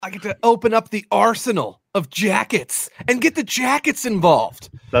I get to open up the arsenal of jackets and get the jackets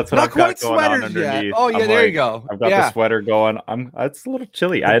involved. That's what Not I've got quite going sweaters on underneath. yet. Oh yeah, there you go. I've got the sweater going. It's a little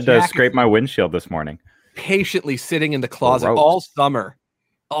chilly. I had to scrape my windshield this morning. Patiently sitting in the closet all summer.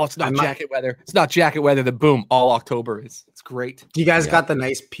 Oh, it's not jacket weather. It's not jacket weather. The boom all October is. It's great. You guys got the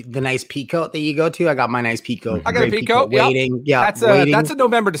nice peak coat that you go to? I got my nice peak coat. I got a peak coat. Waiting. Yeah, that's a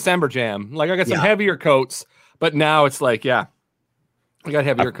November December jam. Like I got some heavier coats, but now it's like I got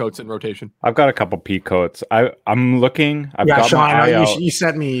heavier coats in rotation. I've got a couple peak coats. I'm looking. I've got Sean, my eye out. You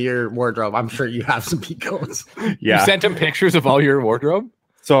sent me your wardrobe. I'm sure you have some peak coats. Yeah, you sent him pictures of all your wardrobe.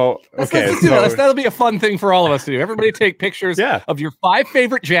 So let's do that. That'll be a fun thing for all of us to do. Everybody take pictures of your 5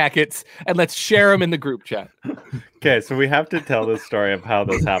 favorite jackets and let's share them in the group chat. Okay, so we have to tell this story of how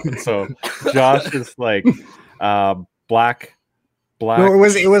this happened. So Josh is like black. No,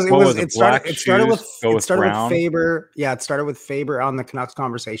 it started with Faber. Yeah, it started with Faber on the Canucks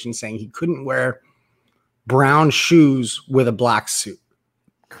conversation saying he couldn't wear brown shoes with a black suit.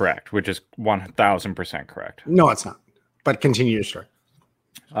 Correct, which is 1,000% correct. No, it's not. But continue your story.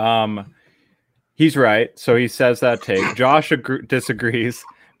 He's right. So he says that take. Josh disagrees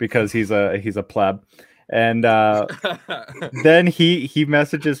because he's a pleb, and then he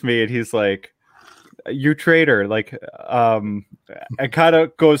messages me and he's like, "You traitor!" Like, it kind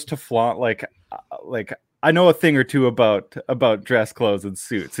of goes to flaunt like I know a thing or two about dress clothes and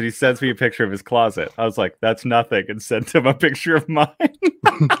suits, and he sends me a picture of his closet. I was like, "That's nothing," and sent him a picture of mine.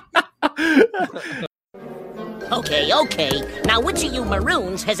 Okay. Now, which of you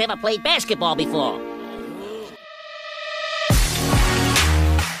Maroons has ever played basketball before?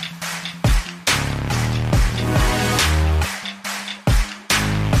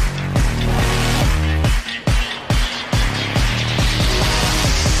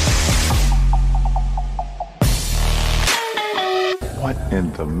 What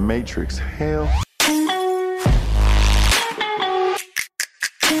in the Matrix hell?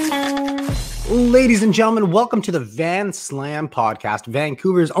 Ladies and gentlemen, welcome to the Van Slam podcast,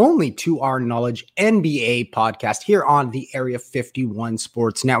 Vancouver's only, to our knowledge, NBA podcast here on the Area 51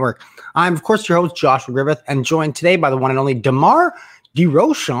 Sports Network. I'm, of course, your host, Joshua Griffith, and joined today by the one and only DeMar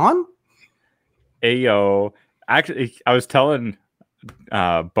DeRochon. Ayo. Actually, I was telling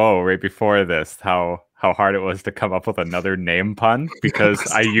Bo right before this how hard it was to come up with another name pun because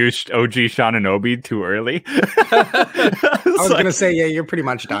I used OG Shananobi too early. I was going to say, you're pretty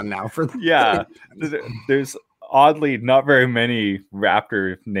much done now. There's oddly not very many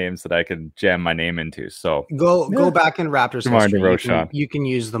Raptor names that I can jam my name into. So go back in Raptors history. You can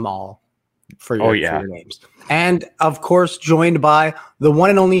use them all for your names. And of course, joined by the one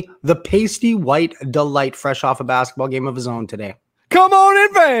and only, the pasty white delight, fresh off a basketball game of his own today. Come on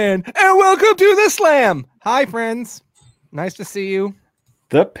in, Van, and welcome to the Slam. Hi, friends. Nice to see you.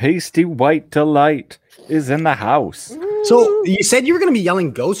 The pasty white delight is in the house. So you said you were going to be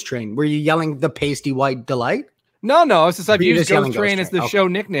yelling Ghost Train. Were you yelling the pasty white delight? No. It's just I've used Ghost Train as the show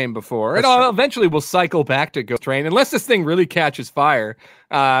nickname before. Eventually we'll cycle back to Ghost Train unless this thing really catches fire.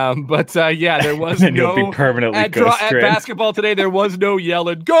 There was and you'll be permanently at basketball today. There was no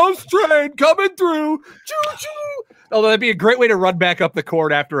yelling Ghost Train coming through. Choo-choo. Although that'd be a great way to run back up the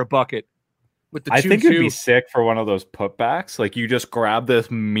court after a bucket. With the I think it'd be sick for one of those putbacks. Like you just grab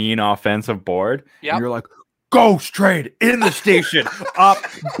this mean offensive board and you're like, Ghost Train in the station. Up,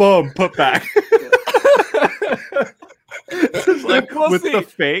 boom, putback. Like with the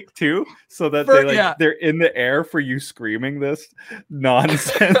fake too, so that they're in the air for you screaming this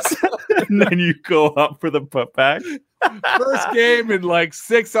nonsense, and then you go up for the putback. First game in like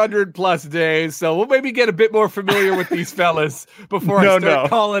 600 plus days, so we'll maybe get a bit more familiar with these fellas before I start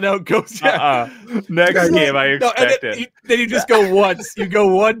calling out Ghost. Next game, I expect it. Then you just go once. You go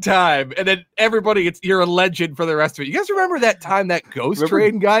one time, and then everybody you're a legend for the rest of it. You guys remember that time that Ghost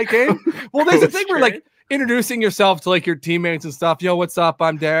Train guy came? Well, there's a thing where like introducing yourself to like your teammates and stuff. Yo, what's up?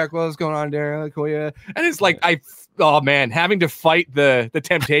 I'm Derek. What's going on, Derek? Cool, yeah. And it's like having to fight the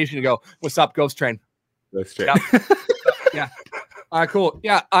temptation to go, what's up, Ghost Train? Ghost Train. Yeah. All right, cool.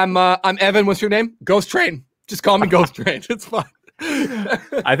 Yeah, I'm Evan. What's your name? Ghost Train. Just call me Ghost Train. It's fine.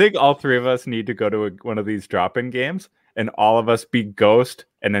 I think all three of us need to go to one of these drop-in games, and all of us be Ghost,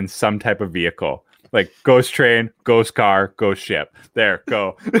 and then some type of vehicle. Like Ghost Train, Ghost Car, Ghost Ship. There,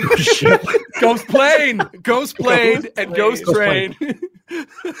 go. Ghost Plane, and Ghost Train.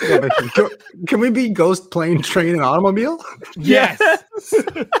 Can we be Ghost Plane, Train, and Automobile? Yes.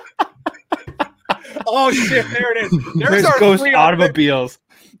 Oh shit! There it is. There's our Ghost Automobiles.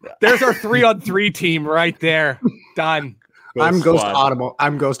 There's our 3-on-3 team right there. Done. I'm Ghost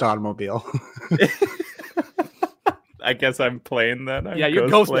Automobile. I I guess I'm playing then. Yeah, you're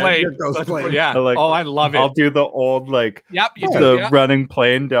ghost playing. You're ghost playing. Yeah. Like, oh, I love it. I'll do the old like Yep. You do. the Yeah. running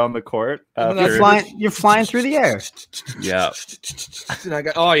plane down the court. And after- You're flying through the air. Yeah. And I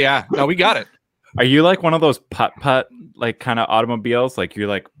got, oh yeah. No, we got it. Are you like one of those putt like kind of automobiles? Like you're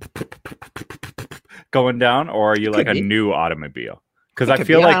like going down, or are you like a new automobile? Because I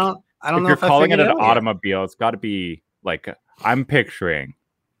feel like I don't if know you're if I calling it figured an out yet. automobile, it's got to be like I'm picturing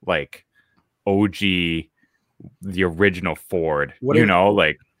like OG, the original Ford. What You are- know,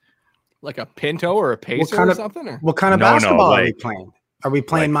 like Like a Pinto or a Pacer kind or of- something? Or? What kind of No, basketball are we like- playing? Are we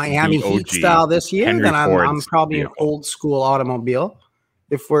playing like Miami the Heat OG style this year? Henry Then I'm Ford's probably vehicle. an old school automobile.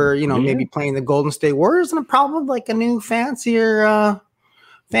 If we're Yeah. maybe playing the Golden State Warriors, and probably like a new fancier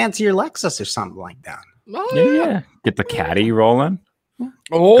Lexus or something like that. Oh, yeah. Get the caddy rolling,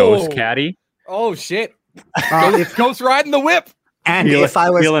 Oh, ghost caddy. Oh shit. If, Ghost riding the whip. and Feel- if I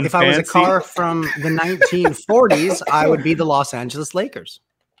was feeling a fancy? car from the 1940s, I would be the Los Angeles Lakers.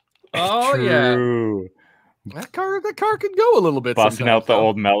 Oh yeah. True. That car could go a little bit. Busting out the sometimes,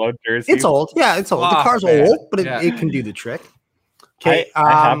 old Mellow jersey. It's old, yeah, it's old. The Ah, car's man. old, but it, Yeah. it can do the trick. Okay,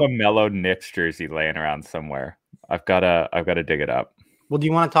 I have a Mellow Knicks jersey laying around somewhere. I've gotta dig it up. well, do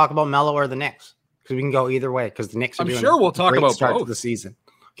you want to talk about Melo or the Knicks? Because we can go either way. Because the Knicks are I'm doing sure we'll talk a great about start to both. the season.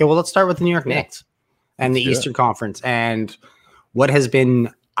 Okay, well, let's start with the New York Yeah. Knicks and the Let's do it. Eastern Conference and what has been.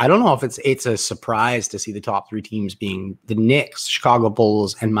 I don't know if it's a surprise to see the top three teams being the Knicks, Chicago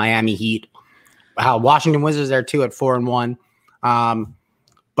Bulls, and Miami Heat. Washington Wizards there too at 4-1.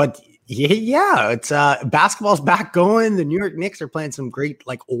 But yeah, it's basketball's back going. The New York Knicks are playing some great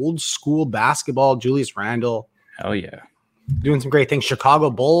like old school basketball. Julius Randle Hell yeah. doing some great things. Chicago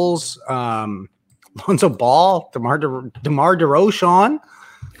Bulls, Lonzo Ball, DeMar DeRozan.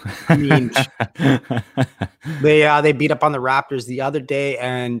 I mean, they beat up on the Raptors the other day,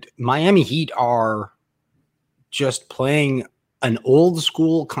 and Miami Heat are just playing an old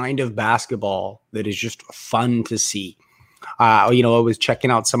school kind of basketball that is just fun to see. I was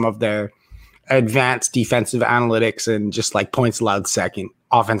checking out some of their advanced defensive analytics and just like points allowed second,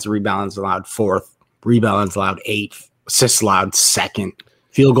 offensive rebounds allowed fourth, rebounds allowed eighth, assists allowed second,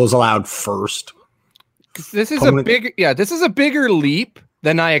 field goals allowed first. This is Opponent- this is a bigger leap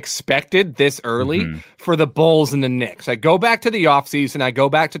than I expected this early Mhm. for the Bulls and the Knicks. I go back to the offseason, I go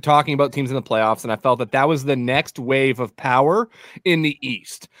back to talking about teams in the playoffs, and I felt that was the next wave of power in the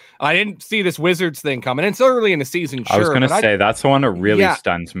East. I didn't see this Wizards thing coming. It's early in the season, sure. I was gonna but say that's the one that really Yeah.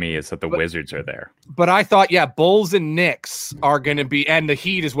 stuns me is that the Wizards are there. But I thought, Bulls and Knicks are going to be, and the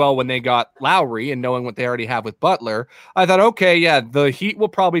Heat as well when they got Lowry and knowing what they already have with Butler. I thought, okay, the Heat will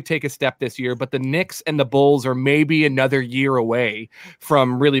probably take a step this year, but the Knicks and the Bulls are maybe another year away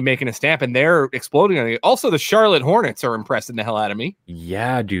from really making a stamp, and they're exploding on it. Also, the Charlotte Hornets are impressing the hell out of me.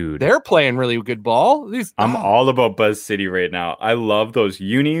 Yeah, dude. They're playing really good ball. I'm all about Buzz City right now. I love those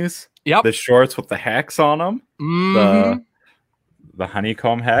unis, Yep. the shorts with the hex on them, Mhm. the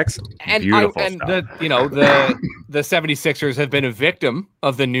honeycomb hex. And Beautiful and stuff. the 76ers have been a victim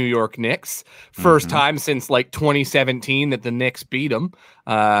of the New York Knicks. First Mhm. time since like 2017 that the Knicks beat them.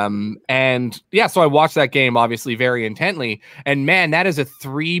 So I watched that game obviously very intently. And man, that is a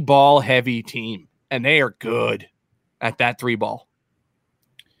 3-ball heavy team, and they are good at that 3-ball.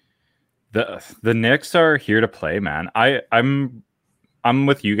 The Knicks are here to play, man. I'm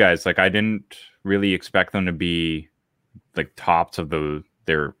with you guys. Like I didn't really expect them to be like tops of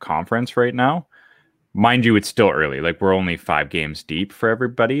their conference right now. Mind you, it's still early. Like we're only 5 games deep for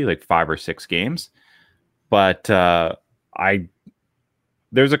everybody, like 5 or 6 games. But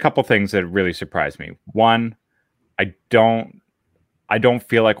there's a couple things that really surprised me. One, I don't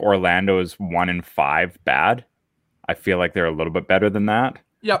feel like Orlando is 1-5 bad. I feel like they're a little bit better than that.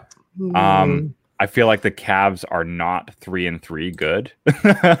 Yep. I feel like the Cavs are not 3-3 good.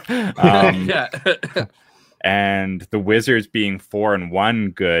 Yeah. And the Wizards being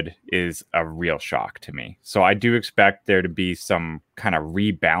 4-1 good is a real shock to me. So I do expect there to be some kind of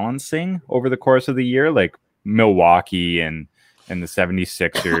rebalancing over the course of the year. Like Milwaukee and the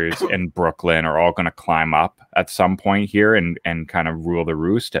 76ers and Brooklyn are all going to climb up at some point here and kind of rule the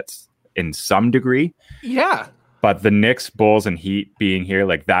roost in some degree. Yeah. But the Knicks, Bulls, and Heat being here,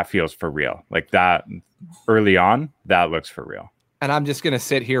 like that feels for real. Like that early on, that looks for real. And I'm just going to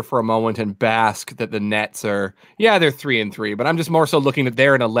sit here for a moment and bask that the Nets are, they're 3-3, but I'm just more so looking at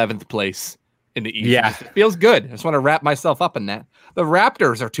they're in 11th place in the East. Yeah. It just feels good. I just want to wrap myself up in that. The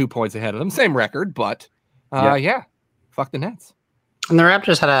Raptors are 2 points ahead of them, same record, but fuck the Nets. And the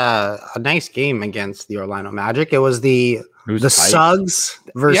Raptors had a nice game against the Orlando Magic. It was the Who's the tight? Suggs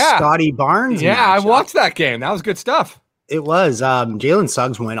versus Yeah. Scotty Barnes. Yeah, I matchup. watched that game. That was good stuff. It was Jalen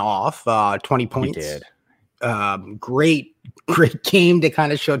Suggs went off 20 He points. did. great game to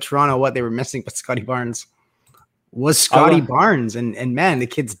kind of show Toronto what they were missing. But Scotty Barnes was Scotty Barnes. And man, the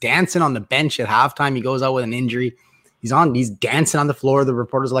kid's dancing on the bench at halftime. He goes out with an injury. He's dancing on the floor. The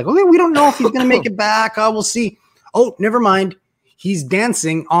reporters are like, okay, we don't know if he's going to make it back. We'll see. Oh, never mind. He's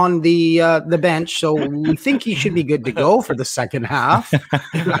dancing on the bench, so we think he should be good to go for the second half.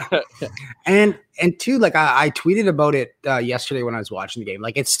 and two, like I tweeted about it yesterday when I was watching the game.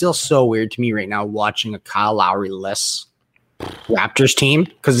 Like, it's still so weird to me right now watching a Kyle Lowry-less Raptors team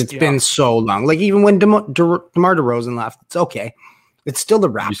because it's been so long. Like, even when DeMar DeRozan left, it's okay. It's still the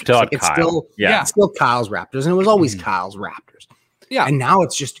Raptors. Still it's still Kyle's Raptors, and it was always Kyle's Raptors. Yeah, and now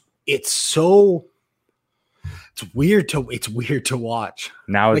it's so. It's weird to watch.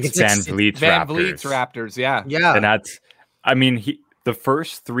 Now it's Van Vliet's Raptors. Yeah. And that's, I mean, the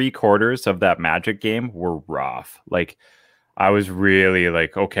first 3 quarters of that Magic game were rough. Like, I was really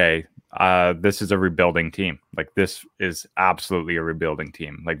like, okay, this is a rebuilding team. Like, this is absolutely a rebuilding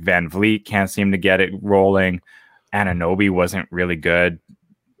team. Like, Van Vliet can't seem to get it rolling. Anunoby wasn't really good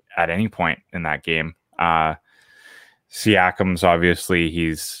at any point in that game. Siakam's obviously,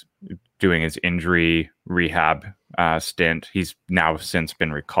 he's doing his injury rehab stint. He's now since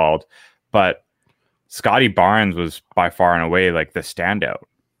been recalled, but Scotty Barnes was by far and away like the standout,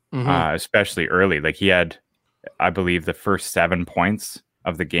 especially early. Like, he had, I believe, the first 7 points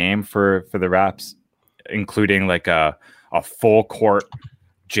of the game for the Raps, including like a full court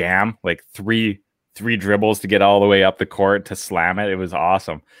jam, like three dribbles to get all the way up the court to slam it. It was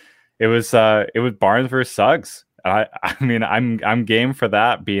awesome. It was Barnes versus Suggs. I mean, I'm game for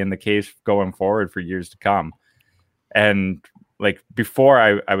that being the case going forward for years to come. And like before,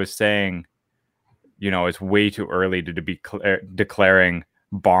 I was saying, it's way too early to be declaring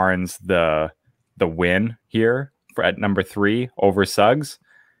Barnes the win here at number 3 over Suggs.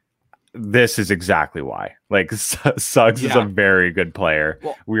 This is exactly why. Like, Suggs is a very good player.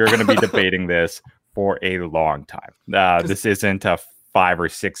 Well, we are going to be debating this for a long time. This isn't a 5 or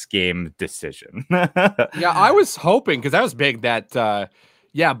 6 game decision. Yeah, I was hoping, because that was big, that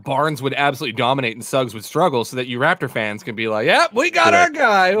Barnes would absolutely dominate and Suggs would struggle, so that you Raptor fans can be like, we got our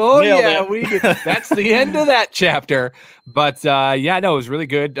guy. Oh, that's the end of that chapter. But it was really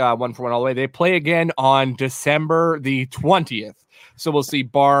good. 1-for-1 all the way. They play again on December the 20th. So we'll see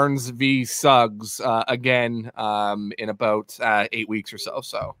Barnes v. Suggs again in about 8 weeks or so.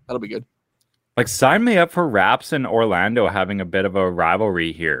 So that'll be good. Like, sign me up for Raps and Orlando having a bit of a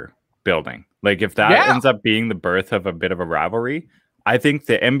rivalry here building. Like, if that ends up being the birth of a bit of a rivalry, I think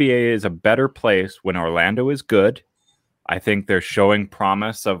the NBA is a better place when Orlando is good. I think they're showing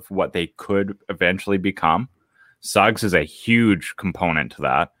promise of what they could eventually become. Suggs is a huge component to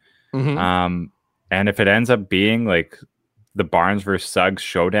that. And if it ends up being like the Barnes versus Suggs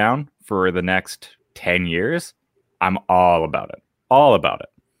showdown for the next 10 years, I'm all about it. All about it.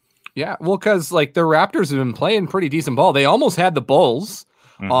 Yeah, well, because like the Raptors have been playing pretty decent ball. They almost had the Bulls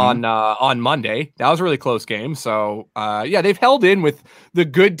on Monday. That was a really close game. So they've held in with the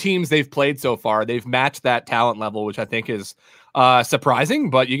good teams they've played so far. They've matched that talent level, which I think is surprising.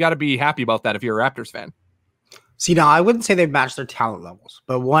 But you got to be happy about that if you're a Raptors fan. See, now I wouldn't say they've matched their talent levels,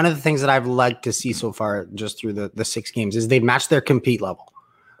 but one of the things that I've liked to see so far, just through the 6 games, is they've matched their compete level.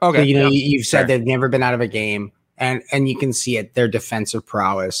 Okay, so, you've said they've never been out of a game. And you can see it, their defensive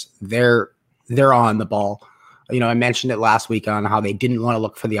prowess. They're on the ball. I mentioned it last week on how they didn't want to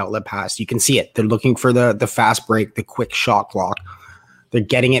look for the outlet pass. You can see it. They're looking for the fast break, the quick shot clock. They're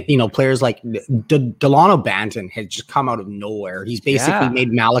getting it. Players like Delano Banton had just come out of nowhere. He's basically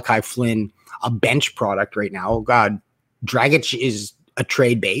made Malachi Flynn a bench product right now. Oh God, Dragic is a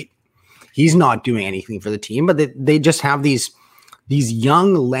trade bait. He's not doing anything for the team, but they just have these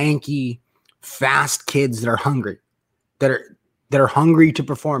young, lanky, fast kids that are hungry, that are hungry to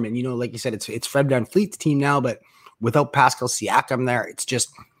perform. And like you said, it's Fred VanVleet's team now, but without Pascal Siakam there,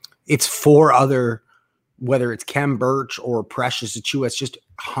 it's 4 other, whether it's Khem Birch or Precious Achiuwa, it's just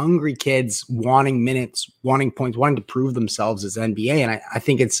hungry kids wanting minutes, wanting points, wanting to prove themselves as NBA. And I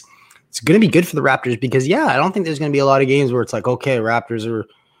think it's going to be good for the Raptors because I don't think there's going to be a lot of games where it's like, okay, Raptors are.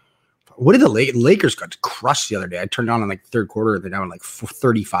 What did the Lakers got crushed the other day? I turned on in like third quarter, they're down like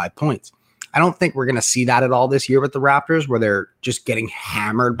 35 points. I don't think we're going to see that at all this year with the Raptors, where they're just getting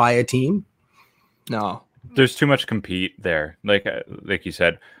hammered by a team. No, there's too much compete there. Like you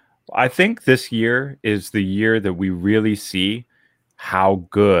said, I think this year is the year that we really see how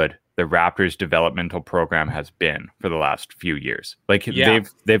good the Raptors developmental program has been for the last few years. Like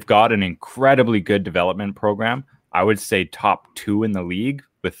they've got an incredibly good development program. I would say top 2 in the league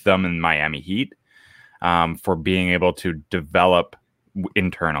with them and Miami Heat for being able to develop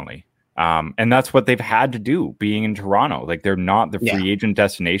internally. And that's what they've had to do being in Toronto. Like, they're not the free agent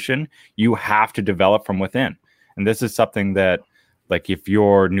destination. You have to develop from within. And this is something that, like, if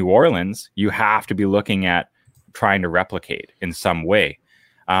you're New Orleans, you have to be looking at trying to replicate in some way.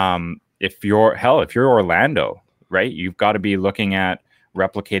 If you're Orlando, right, you've got to be looking at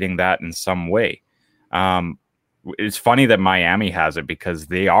replicating that in some way. It's funny that Miami has it because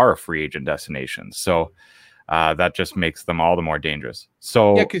they are a free agent destination. So that just makes them all the more dangerous.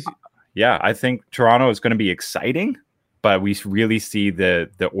 So I think Toronto is going to be exciting, but we really see the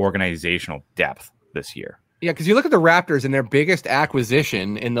organizational depth this year. Yeah, because you look at the Raptors and their biggest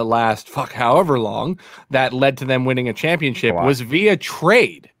acquisition in the last however long that led to them winning a championship was via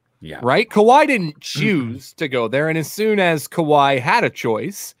trade. Yeah. Right? Kawhi didn't choose to go there. And as soon as Kawhi had a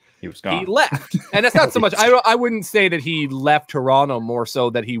choice, he was gone. He left. And that's not so much. I wouldn't say that he left Toronto, more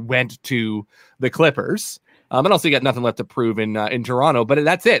so that he went to the Clippers. And also he got nothing left to prove in Toronto. But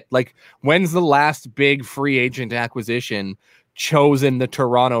that's it. Like, when's the last big free agent acquisition chosen the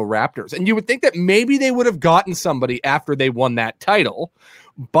Toronto Raptors? And you would think that maybe they would have gotten somebody after they won that title,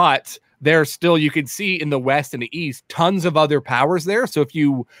 but there's still, you could see in the West and the East, tons of other powers there. So if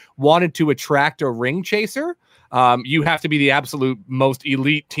you wanted to attract a ring chaser, you have to be the absolute most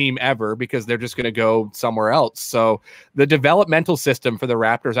elite team ever, because they're just going to go somewhere else. So the developmental system for the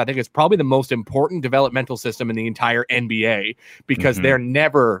Raptors, I think, is probably the most important developmental system in the entire NBA, because they're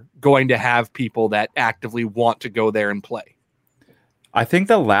never going to have people that actively want to go there and play. I think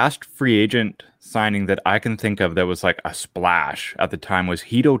the last free agent signing that I can think of that was like a splash at the time was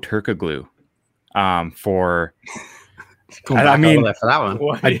Hedo Turkoglu. For that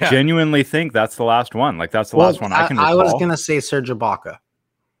one. I genuinely think that's the last one. Like, that's the last one I can recall. I was gonna say Serge Ibaka,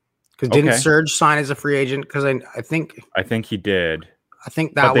 because didn't Serge sign as a free agent? Because I think he did. I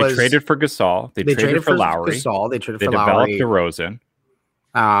think that they traded for Gasol. They traded for Lowry. They traded for Lowry. They developed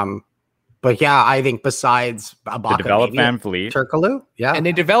DeRozan. But yeah, I think besides Ibaka, they developed Van Vliet, Turkoglu, and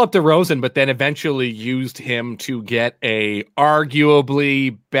they developed DeRozan, but then eventually used him to get a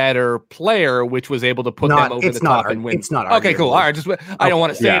arguably better player, which was able to put them over the top and win. It's not okay, cool. All right, I don't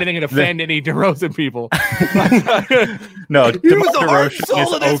want to say anything and offend any DeRozan people. No, he was the heart and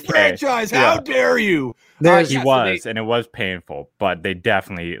soul of this franchise. How dare you? He was, and it was painful, but they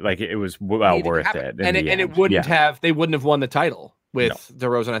definitely, like, it was well worth it. And it wouldn't have. They wouldn't have won the title with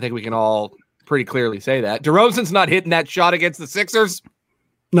DeRozan. I think we can all pretty clearly say that. DeRozan's not hitting that shot against the Sixers.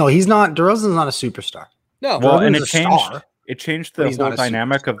 No, he's not. DeRozan's not a superstar. No. Well, and it changed the whole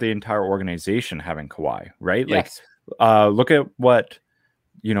dynamic of the entire organization having Kawhi, right? Yes. Like, look at what,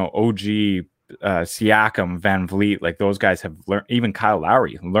 OG, Siakam, Van Vliet, like, those guys have learned. Even Kyle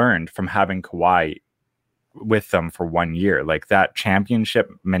Lowry learned from having Kawhi with them for 1 year. Like, that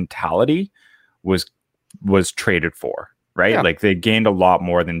championship mentality was traded for. Right? Yeah. Like, they gained a lot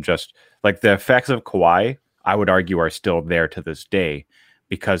more than just, like, the effects of Kawhi, I would argue, are still there to this day,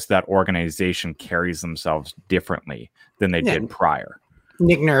 because that organization carries themselves differently than they did prior.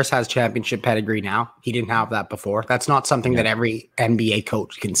 Nick Nurse has championship pedigree now. He didn't have that before. That's not something that every NBA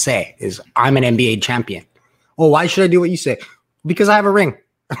coach can say, is I'm an NBA champion. Oh, why should I do what you say? Because I have a ring.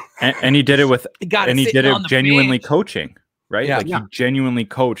 and he did it with, he did it genuinely coaching. Right? Yeah, he genuinely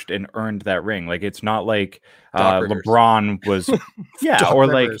coached and earned that ring. Like, it's not like LeBron was, or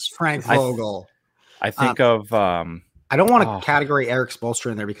Rivers, like Frank Vogel. I think of. I don't want to category Eric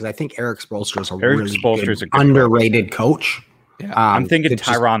Spoelstra in there, because I think Eric Spoelstra is a really good, underrated coach. Yeah. I'm thinking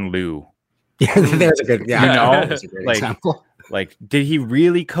Tyronn Lue. Yeah, there's a good. Yeah, that's a great example. Like, did he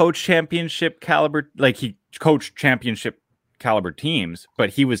really coach championship caliber? Like, he coached championship caliber teams,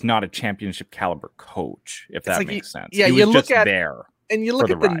 but he was not a championship caliber coach, if that makes sense. Yeah, he was look just at there. And you look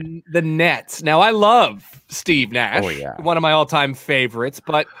at the Nets. Now, I love Steve Nash, one of my all-time favorites,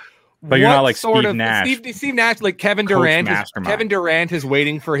 but you're not like Steve Nash. Steve Nash, like Kevin Durant. Kevin Durant is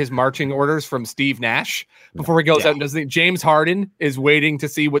waiting for his marching orders from Steve Nash before he goes out and does it. James Harden is waiting to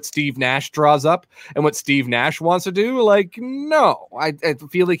see what Steve Nash draws up and what Steve Nash wants to do. Like, no, I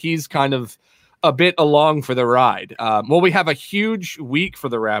feel like he's kind of a bit along for the ride. Well, we have a huge week for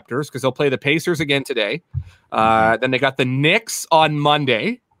the Raptors, because they'll play the Pacers again today. Then they got the Knicks on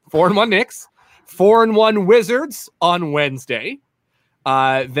Monday, 4-1 Knicks, 4-1 Wizards on Wednesday.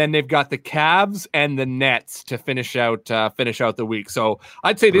 Then they've got the Cavs and the Nets to finish out the week. So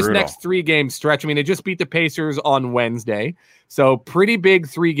I'd say this next 3-game stretch, I mean, they just beat the Pacers on Wednesday. So pretty big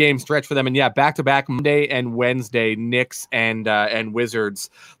 3-game stretch for them. And back-to-back Monday and Wednesday, Knicks and Wizards.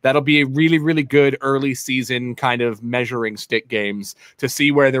 That'll be a really, really good early season kind of measuring stick games to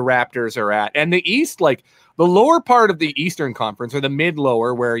see where the Raptors are at. And the East, like, The lower part of the Eastern Conference, or the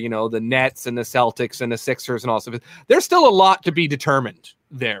mid-lower, where, you know, the Nets and the Celtics and the Sixers and all stuff, there's still a lot to be determined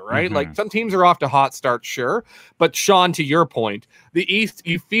there, right? Mm-hmm. Like, some teams are off to hot starts, sure. But Sean, to your point, the East,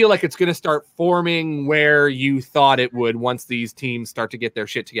 you feel like it's going to start forming where you thought it would once these teams start to get their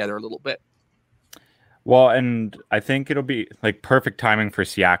shit together a little bit. Well, and I think it'll be like perfect timing for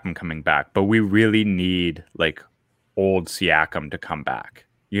Siakam coming back, but we really need like old Siakam to come back,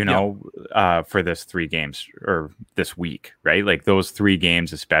 you know, for this 3 games or this week, right? Like those 3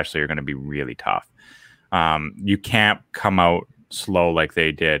 games especially are going to be really tough. You can't come out slow like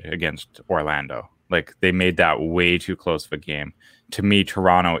they did against Orlando. Like they made that way too close of a game. To me,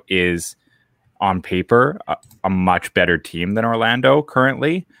 Toronto is on paper a much better team than Orlando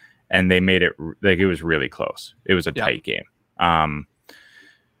currently. And they made it like it was really close. It was a tight game.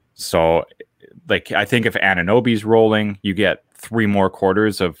 So, like, I think if Anunoby's rolling, you get 3 more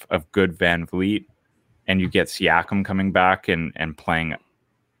quarters of good Van Vliet, and you get Siakam coming back and playing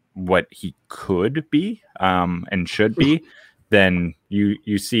what he could be and should be, then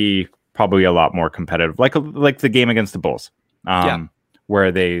you see probably a lot more competitive, like the game against the Bulls,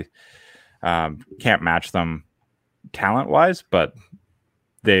 where they can't match them talent-wise, but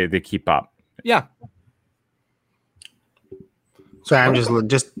they keep up. Yeah. So I'm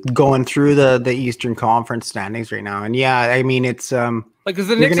just going through the Eastern Conference standings right now, and I mean it's like because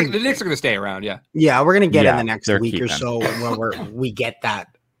the Knicks are going to stay around. Yeah, we're going to get in the next week or so when we get that,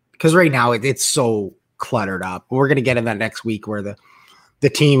 because right now it's so cluttered up. We're going to get in that next week where the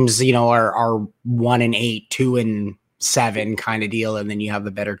teams, you know, are 1-8, 2-7 kind of deal, and then you have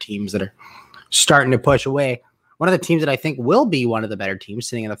the better teams that are starting to push away. One of the teams that I think will be one of the better teams,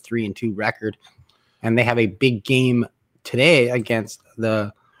 sitting at a 3-2 record, and they have a big game today against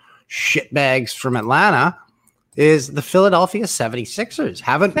the shitbags from Atlanta, is the Philadelphia 76ers.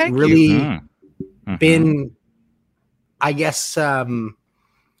 Haven't really been, I guess,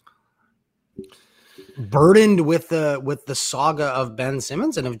 burdened with the saga of Ben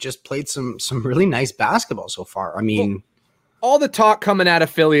Simmons, and have just played some really nice basketball so far. I mean, all the talk coming out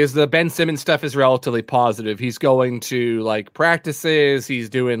of Philly is the Ben Simmons stuff is relatively positive. He's going to like practices. He's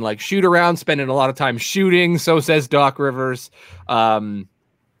doing like shoot around, spending a lot of time shooting. So says Doc Rivers.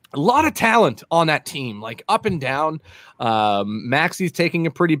 A lot of talent on that team, like up and down. Maxi's taking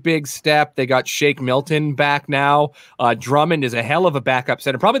a pretty big step. They got Shake Milton back now. Drummond is a hell of a backup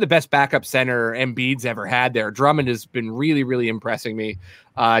center, probably the best backup center Embiid's ever had there. Drummond has been really, really impressing me.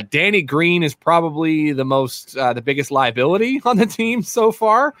 Danny Green is probably the biggest liability on the team so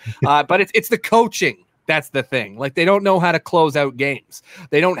far. But it's the coaching. That's the thing. Like, they don't know how to close out games.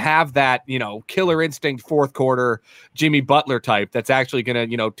 They don't have that, you know, killer instinct fourth quarter Jimmy Butler type that's actually going to,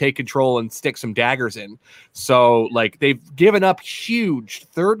 you know, take control and stick some daggers in. So, like, they've given up huge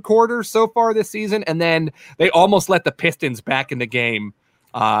third quarters so far this season, and then they almost let the Pistons back in the game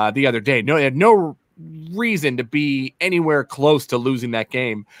the other day. No, they had no reason to be anywhere close to losing that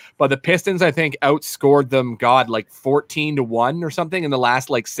game, but the Pistons, I think, outscored them like 14-1 or something in the last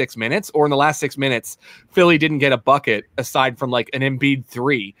like 6 minutes, or in the last 6 minutes Philly didn't get a bucket aside from like an Embiid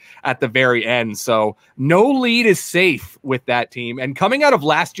 3 at the very end. So no lead is safe with that team, and coming out of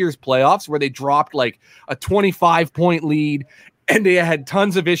last year's playoffs where they dropped like a 25-point lead and they had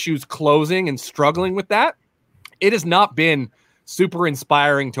tons of issues closing and struggling with that, it has not been super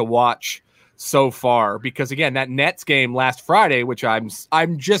inspiring to watch so far, because again, that Nets game last Friday, which I'm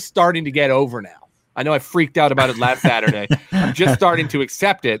just starting to get over now. I know I freaked out about it last Saturday. I'm just starting to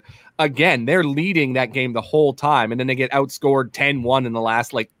accept it. Again, they're leading that game the whole time, and then they get outscored 10-1 in the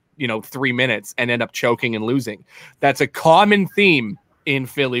last 3 minutes and end up choking and losing. That's a common theme in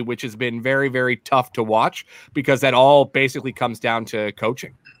Philly, which has been very, very tough to watch, because that all basically comes down to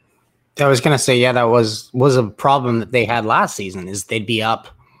coaching. I was going to say, that was a problem that they had last season, is they'd be up,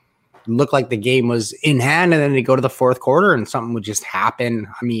 look like the game was in hand, and then they go to the fourth quarter and something would just happen.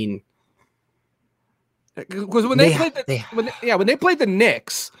 I mean, because when they played the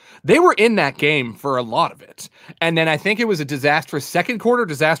Knicks, they were in that game for a lot of it, and then I think it was a disastrous second quarter,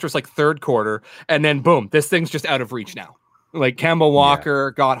 disastrous like third quarter, and then boom, this thing's just out of reach now. Like Kemba Walker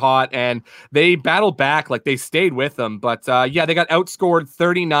got hot, and they battled back, like they stayed with them, but they got outscored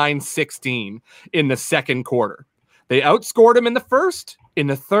 39-16 in the second quarter. They outscored them in the first, in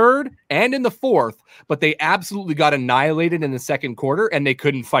the third, and in the fourth, but they absolutely got annihilated in the second quarter, and they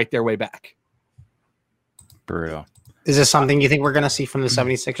couldn't fight their way back. Brutal. Is this something you think we're going to see from the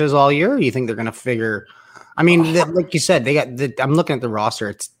 76ers all year? Or you think they're going to figure? I mean, like you said, they got. I'm looking at the roster.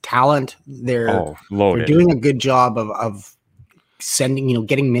 It's talent. They're doing a good job of sending,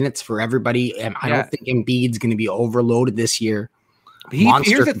 getting minutes for everybody. And I don't think Embiid's going to be overloaded this year.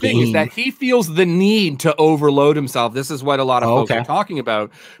 Here's the thing is that he feels the need to overload himself. This is what a lot of folks are talking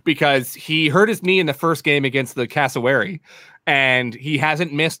about, because he hurt his knee in the first game against the Cassowary, and he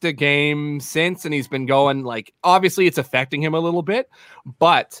hasn't missed a game since, and he's been going, like, obviously it's affecting him a little bit,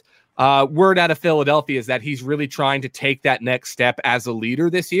 but word out of Philadelphia is that he's really trying to take that next step as a leader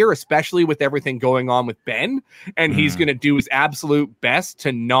this year, especially with everything going on with Ben, and he's going to do his absolute best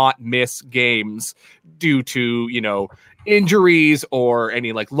to not miss games due to, you know, injuries or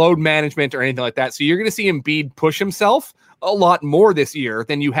any like load management or anything like that. So you're going to see Embiid push himself a lot more this year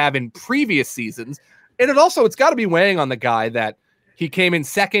than you have in previous seasons. And it's got to be weighing on the guy that he came in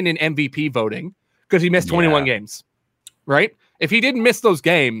second in MVP voting because he missed 21 games, right? If he didn't miss those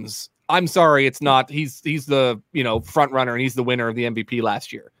games, I'm sorry, it's not, he's the, you know, front runner, and he's the winner of the MVP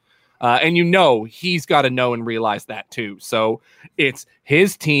last year. And you know, he's got to know and realize that too. So it's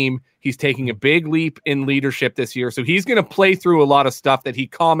his team. He's taking a big leap in leadership this year. So he's going to play through a lot of stuff that he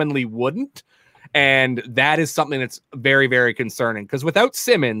commonly wouldn't. And that is something that's very, very concerning, because without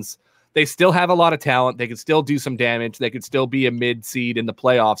Simmons, they still have a lot of talent. They could still do some damage. They could still be a mid seed in the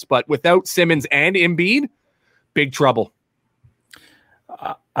playoffs. But without Simmons and Embiid, big trouble.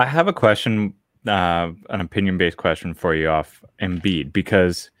 I have a question, an opinion-based question for you off Embiid,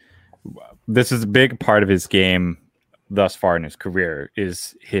 because this is a big part of his game thus far in his career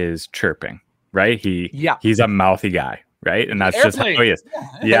is his chirping, right? He's a mouthy guy, right? And that's just how he is.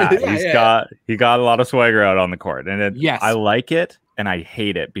 He got a lot of swagger out on the court, and I like it and I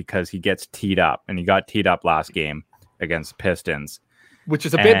hate it because he gets teed up, and he got teed up last game against Pistons, which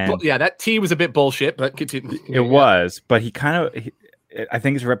is that tee was a bit bullshit, but continue. It was, but I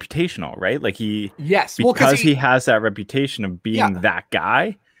think it's reputational, right? Like because he has that reputation of being that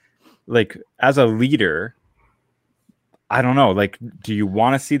guy. Like, as a leader, I don't know. Like, do you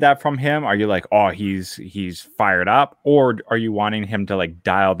want to see that from him? Are you like, oh, he's fired up, or are you wanting him to like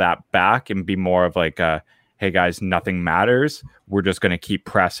dial that back and be more of like a, hey guys, nothing matters, we're just going to keep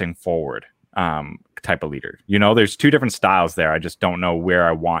pressing forward type of leader? You know, there's two different styles there. I just don't know where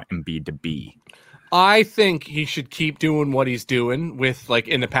I want Embiid to be. I think he should keep doing what he's doing with, like,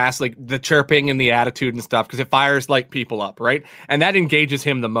 in the past, like the chirping and the attitude and stuff, because it fires like people up, right? And that engages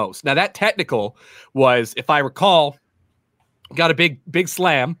him the most. Now, that technical was, if I recall, got a big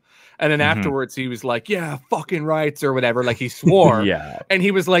slam, and then afterwards he was like, yeah, fucking rights or whatever, like he swore. And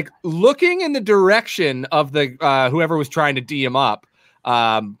he was like looking in the direction of the whoever was trying to D him up,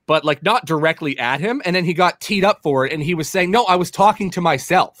 but like not directly at him. And then he got teed up for it, and he was saying, no, I was talking to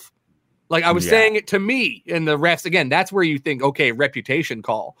myself. Like, I was saying it to me, and the refs, again, that's where you think, okay, reputation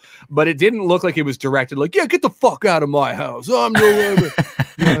call. But it didn't look like it was directed like, yeah, get the fuck out of my house. I'm no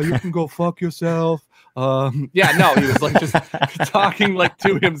yeah, you can go fuck yourself. He was like just talking like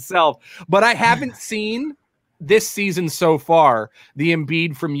to himself. But I haven't seen this season so far the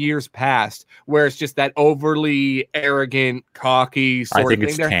Embiid from years past, where it's just that overly arrogant, cocky sort of thing.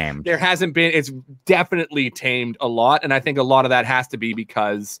 It's tamed. There hasn't been. It's definitely tamed a lot, and I think a lot of that has to be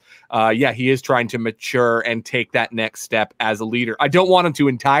because, he is trying to mature and take that next step as a leader. I don't want him to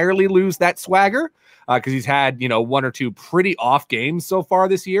entirely lose that swagger, because he's had, one or two pretty off games so far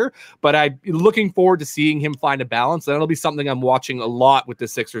this year. But I'm looking forward to seeing him find a balance. And that'll be something I'm watching a lot with the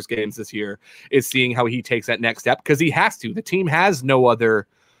Sixers games this year, is seeing how he takes that next step, because he has to. The team has no other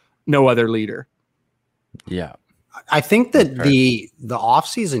leader. Yeah. I think that the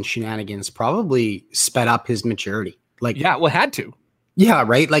offseason shenanigans probably sped up his maturity. Like, it had to. Yeah,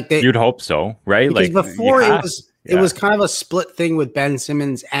 right. Like you'd hope so, right? Because like before it was kind of a split thing with Ben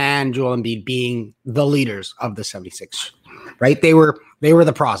Simmons and Joel Embiid being the leaders of the 76ers, right? They were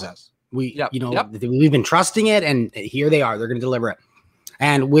the process. We've been trusting it, and here they are. They're going to deliver it.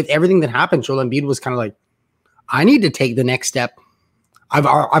 And with everything that happened, Joel Embiid was kind of like, I need to take the next step. I've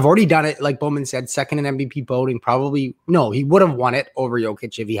already done it. Like Bowman said, second in MVP voting. Probably he would have won it over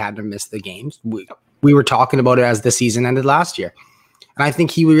Jokic if he hadn't missed the games. We were talking about it as the season ended last year, and I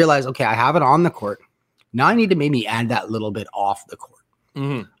think he would realize, okay, I have it on the court. Now I need to maybe add that little bit off the court.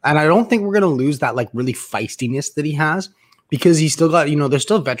 And I don't think we're going to lose that like really feistiness that he has, because he's still got, there's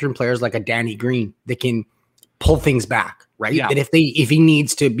still veteran players like a Danny Green that can pull things back, right? Yeah. That if he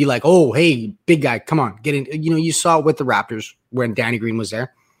needs to be like, oh, hey, big guy, come on, get in. You saw it with the Raptors when Danny Green was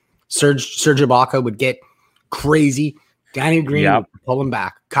there. Serge Ibaka would get crazy. Danny Green would pull him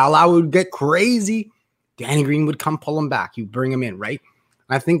back. Kyle Lowry would get crazy. Danny Green would come pull him back. You bring him in, right?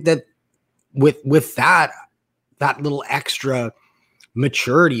 I think that with that little extra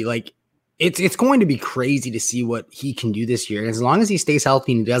maturity, like it's going to be crazy to see what he can do this year. And as long as he stays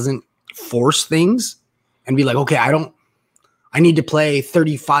healthy and doesn't force things and be like, okay, I need to play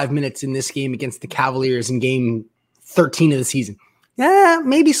 35 minutes in this game against the Cavaliers in game 13 of the season.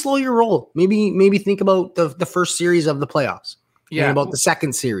 maybe slow your roll. Maybe think about the first series of the playoffs. Yeah, and about the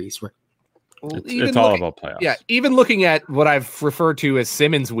second series. Well, it's all about playoffs. Yeah, even looking at what I've referred to as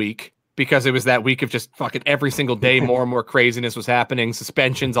Simmons week, because it was that week of just fucking every single day more and more craziness was happening,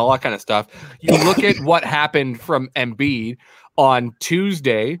 suspensions, all that kind of stuff. You look at what happened from Embiid on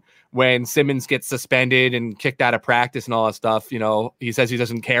Tuesday when Simmons gets suspended and kicked out of practice and all that stuff. You know, he says he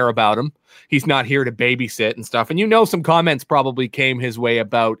doesn't care about him. He's not here to babysit and stuff. And you know, some comments probably came his way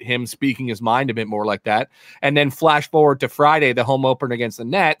about him speaking his mind a bit more like that. And then flash forward to Friday, the home opener against the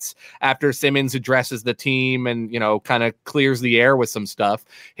Nets, after Simmons addresses the team and, you know, kind of clears the air with some stuff.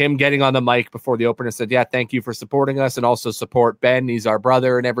 Him getting on the mic before the opener said, yeah, thank you for supporting us, and also support Ben. He's our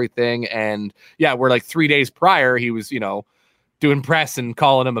brother and everything. And yeah, we're like 3 days prior, he was, you know, doing press and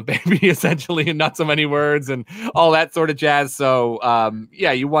calling him a baby essentially, and not so many words and all that sort of jazz. So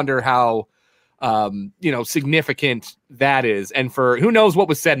yeah, you wonder how you know, significant that is. And for who knows what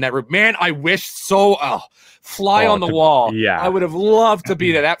was said in that room. Man, I wish so fly on the wall. Yeah. I would have loved to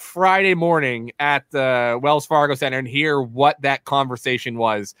be there that Friday morning at the Wells Fargo Center and hear what that conversation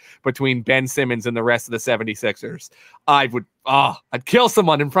was between Ben Simmons and the rest of the 76ers. I would I'd kill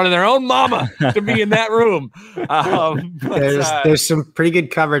someone in front of their own mama to be in that room. There's some pretty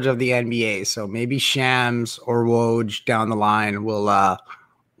good coverage of the NBA, so maybe Shams or Woj down the line will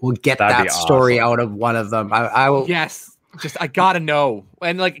get that story out of one of them. I will. Yes, just I gotta know.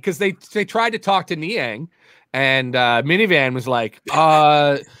 And like, because they tried to talk to Niang, and Minivan was like,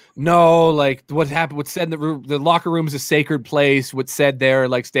 no, like what happened, what's said in the room, the locker room is a sacred place. What's said there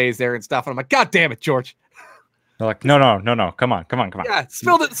like stays there and stuff. And I'm like, God damn it, George. They're like, no, come on. Yeah,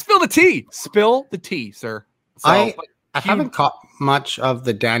 spill the tea. Spill the tea, sir. So, I haven't caught much of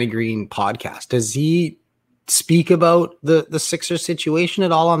the Danny Green podcast. Does he speak about the Sixers situation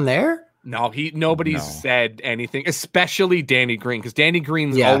at all on there? No, nobody's said anything, especially Danny Green, because Danny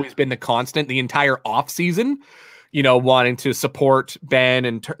Green's always been the constant the entire offseason, you know, wanting to support Ben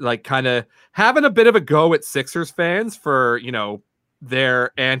and like kind of having a bit of a go at Sixers fans for, you know,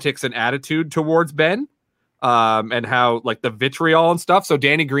 their antics and attitude towards Ben. And how like the vitriol and stuff. So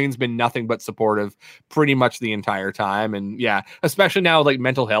Danny Green's been nothing but supportive pretty much the entire time. And yeah, especially now like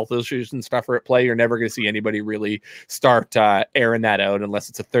mental health issues and stuff are at play. You're never going to see anybody really start airing that out unless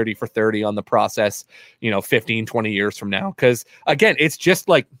it's a 30 for 30 on the process, you know, 15, 20 years from now. Because again, it's just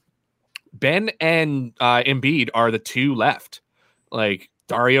like Ben and Embiid are the two left. Like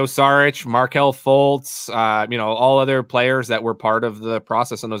Dario Saric, Markelle Fultz, you know, all other players that were part of the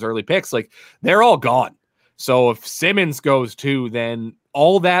process on those early picks, like they're all gone. So if Simmons goes too, then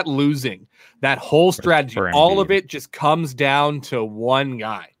all that losing, that whole strategy, all of it just comes down to one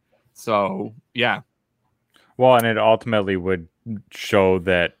guy. So, yeah. Well, and it ultimately would show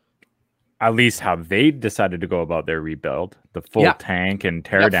that at least how they decided to go about their rebuild, the full tank and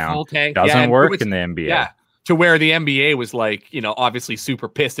tear down, doesn't work in the NBA. Yeah. To where the NBA was like, you know, obviously super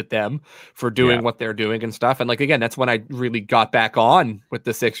pissed at them for doing what they're doing and stuff. And like, again, that's when I really got back on with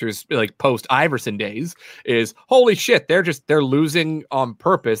the Sixers, like post Iverson days, is holy shit, they're losing on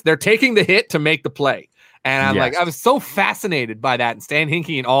purpose. They're taking the hit to make the play. And I'm like, I was so fascinated by that, and Stan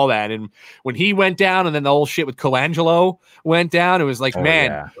Hinkie and all that. And when he went down, and then the whole shit with Colangelo went down, it was like,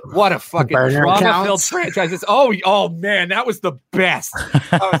 what a fucking drama-filled franchise. Oh man, that was the best.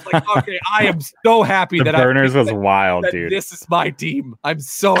 I was like, okay, I am so happy that Burners was wild, dude. This is my team. I'm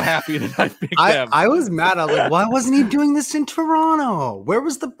so happy that I picked them. I was mad. I was like, why wasn't he doing this in Toronto? Where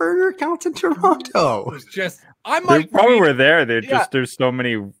was the burner account in Toronto? It was just, they probably were there. They're just, there's so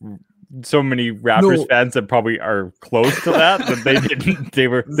many Raptors fans that probably are close to that they didn't.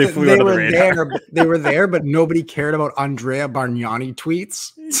 They flew under the radar. They were there, but nobody cared about Andrea Bargnani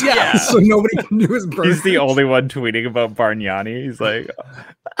tweets. Yeah, so nobody knew his birthday. He's the only one tweeting about Bargnani. He's like,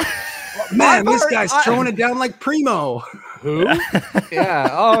 man, this guy's throwing it down like Primo. Who? Yeah.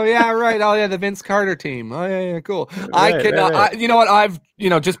 Oh, yeah. Right. Oh, yeah. The Vince Carter team. Oh, yeah. Cool. Right, I cannot. right. You know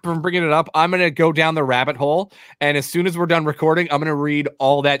what? Just from bringing it up, I'm gonna go down the rabbit hole, and as soon as we're done recording, I'm gonna read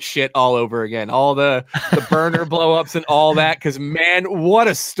all that shit all over again, all the burner blowups and all that. Because man, what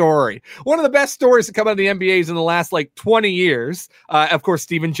a story! One of the best stories to come out of the NBA's in the last like 20 years. Of course,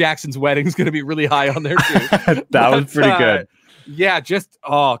 Steven Jackson's wedding is gonna be really high on there too. That was pretty good. Yeah. Just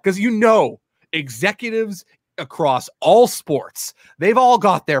because executives across all sports, they've all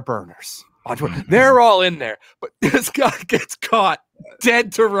got their burners. They're all in there, but this guy gets caught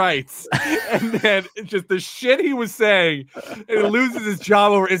dead to rights, and then it's just the shit he was saying, and he loses his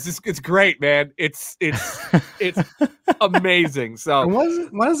job over. It's great, man. It's amazing. So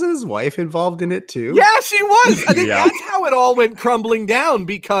wasn't his wife involved in it too? Yeah, she was. I think that's how it all went crumbling down,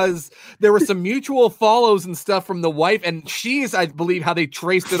 because there were some mutual follows and stuff from the wife, and she's, I believe, how they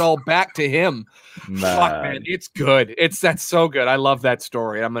traced it all back to him. Fuck, man, it's good. That's so good. I love that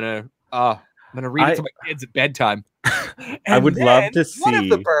story. I'm gonna read it to my kids at bedtime. I would love to see. One of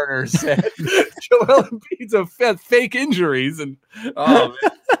the burners said Joel Embiid's fake injuries, and man.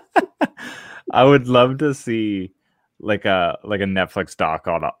 I would love to see like a Netflix doc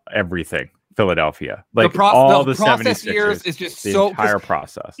on everything Philadelphia, like all the process years is just the so entire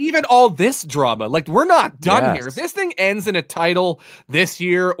process. Even all this drama, like we're not done here. Yes. If this thing ends in a title this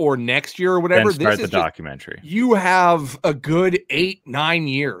year or next year or whatever, Then start this the is documentary. You have a good 8-9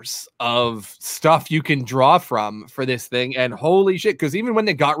 years of stuff you can draw from for this thing, and holy shit! Because even when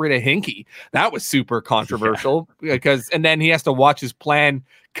they got rid of Hinkie, that was super controversial and then he has to watch his plan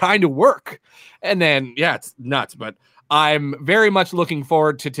kind of work, and then it's nuts, but. I'm very much looking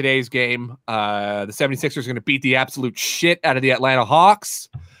forward to today's game. The 76ers are going to beat the absolute shit out of the Atlanta Hawks.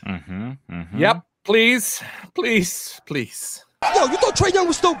 Yep. Please. Yo, you thought Trae Young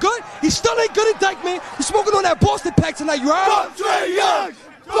was still good? He still ain't good at Dyke, man. He's smoking on that Boston pack tonight, you heard? Fuck Trae Young!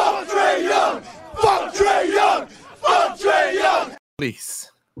 Fuck Trae Young! Fuck Trae Young! Fuck Trae Young!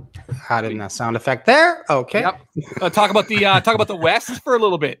 Please. Had in that sound effect there. Okay. Yep. Talk about the West for a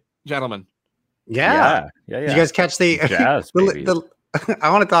little bit, gentlemen. Yeah. Did you guys catch the Jazz? I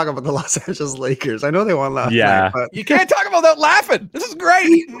want to talk about the Los Angeles Lakers. I know they won last night, but you can't talk about that laughing. This is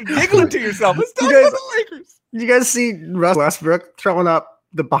great. Giggling to yourself. Let's talk about the Lakers. Did you guys see Russ Westbrook throwing up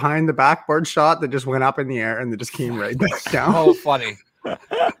the behind the backboard shot that just went up in the air and then just came right back down? Oh, funny.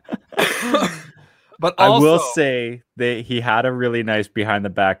 But I will say that he had a really nice behind the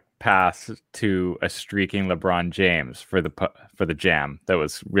back pass to a streaking LeBron James for the jam. That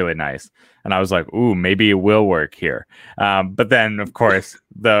was really nice, and I was like, "Ooh, maybe it will work here." But then, of course,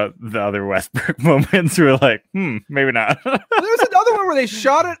 the other Westbrook moments were like, maybe not. There was another one where they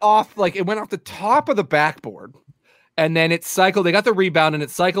shot it off, like it went off the top of the backboard, and then it cycled. They got the rebound, and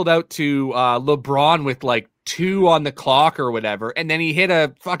it cycled out to LeBron with like 2 on the clock or whatever, and then he hit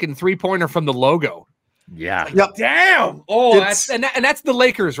a fucking 3-pointer from the logo. Yeah. Yep. Damn. Oh, that's the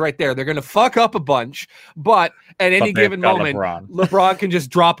Lakers right there. They're going to fuck up a bunch, but at any given moment, LeBron can just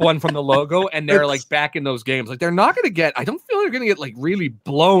drop one from the logo, and they're like back in those games. Like they're not going to get. I don't feel they're going to get like really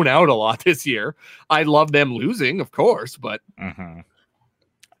blown out a lot this year. I love them losing, of course, but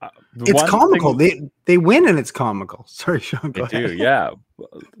it's comical. They win, and it's comical. Sorry, Sean. Go ahead. Yeah.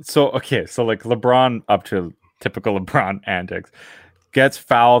 So like LeBron, up to typical LeBron antics, gets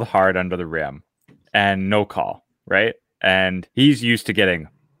fouled hard under the rim. And no call, right? And he's used to getting,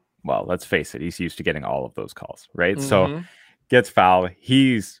 well, let's face it, he's used to getting all of those calls, right? So gets fouled,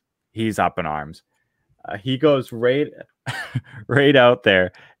 he's up in arms. He goes right out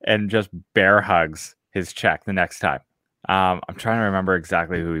there and just bear hugs his check the next time. I'm trying to remember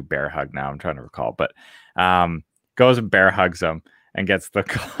exactly who he bear hugged now. I'm trying to recall, but goes and bear hugs him and gets the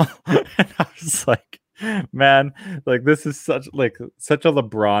call. And I was like, man, like this is such a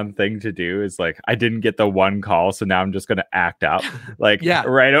LeBron thing to do. Is like, I didn't get the one call, so now I'm just gonna act out like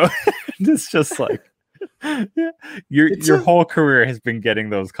right away. It's just like your whole career has been getting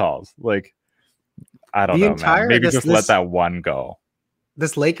those calls. Like, I don't know, man. Maybe just let that one go.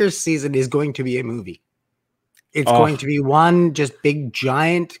 This Lakers season is going to be a movie. It's going to be one just big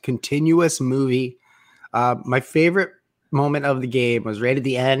giant continuous movie. My favorite moment of the game was right at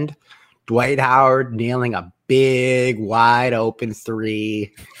the end. Dwight Howard nailing a big, wide open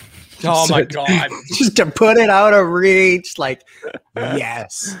 3. Oh my God. Just to put it out of reach. Like,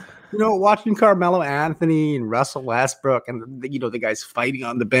 yes. Watching Carmelo Anthony and Russell Westbrook and, the guys fighting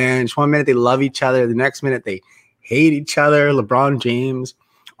on the bench. One minute they love each other. The next minute they hate each other. LeBron James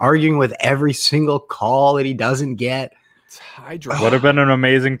arguing with every single call that he doesn't get. Would have been an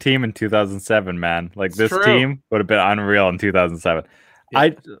amazing team in 2007, man. Like, this team would have been unreal in 2007.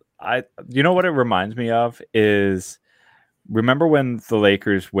 Yeah. You know what it reminds me of is, remember when the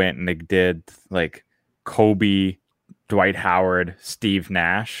Lakers went and they did like Kobe, Dwight Howard, Steve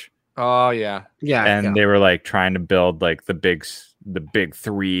Nash? Oh yeah. And they were like trying to build like the big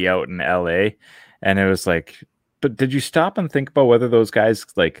 3 out in LA. And it was like, but did you stop and think about whether those guys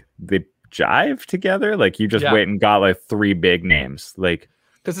like they jive together? Like, you just went and got like 3 big names. Like,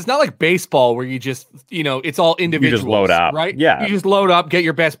 Because it's not like baseball where you just, it's all individuals. You just load up. Right? Yeah. You just load up, get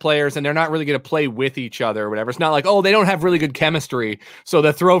your best players, and they're not really going to play with each other or whatever. It's not like, they don't have really good chemistry. So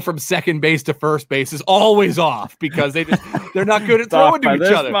the throw from second base to first base is always off because they're not good at throwing to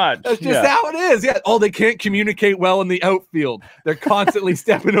each other. That's just how it is. Yeah. They can't communicate well in the outfield. They're constantly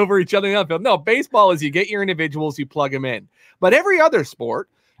stepping over each other in the outfield. No, baseball is you get your individuals, you plug them in. But every other sport,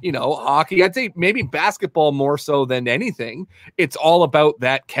 hockey, I'd say maybe basketball more so than anything. It's all about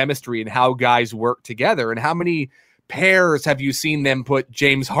that chemistry and how guys work together. And how many pairs have you seen them put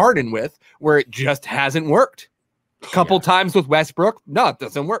James Harden with where it just hasn't worked? A couple times with Westbrook. No, it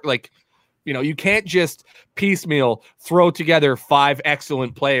doesn't work. Like, you can't just piecemeal throw together 5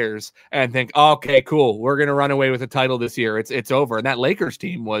 excellent players and think, okay, cool, we're going to run away with a title this year. It's over. And that Lakers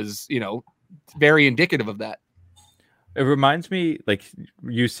team was, very indicative of that. It reminds me, like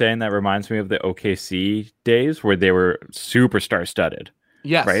you saying that reminds me of the OKC days where they were superstar studded.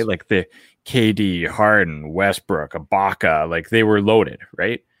 Yes. Right? Like the KD, Harden, Westbrook, Ibaka, like they were loaded,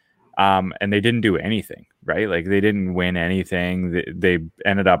 right? And they didn't do anything, right? Like they didn't win anything. They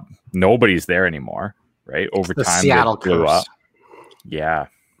ended up, nobody's there anymore, right? Over the time, Seattle they blew curse. up. Yeah.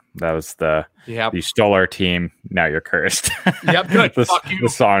 That was you stole our team. Now you're cursed. Yep. Good. Fuck you. The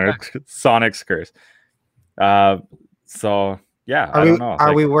Sonics curse. So yeah, I don't know.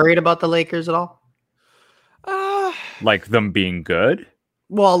 Are we worried about the Lakers at all? Like them being good?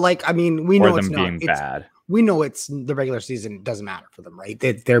 Well, we know them being bad. We know it's the regular season doesn't matter for them, right?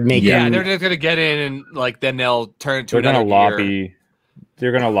 They're making. Yeah, they're just gonna get in and then they'll turn to. They're gonna lobby.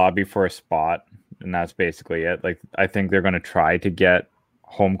 They're gonna lobby for a spot, and that's basically it. Like I think they're gonna try to get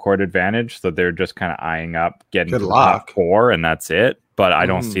home court advantage, so they're just kind of eyeing up getting to the top 4, and that's it. But I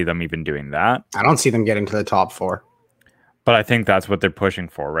don't see them even doing that. I don't see them getting to the top 4. But I think that's what they're pushing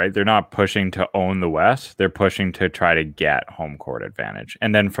for, right? They're not pushing to own the West. They're pushing to try to get home court advantage.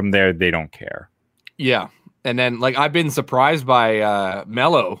 And then from there, they don't care. Yeah. And then, I've been surprised by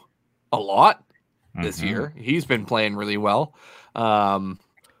Melo a lot this year. He's been playing really well.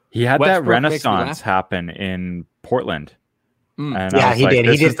 He had that renaissance happen in Portland. And yeah, he did.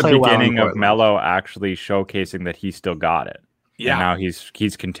 He did play well. The beginning of Melo actually showcasing that he still got it. Yeah. And now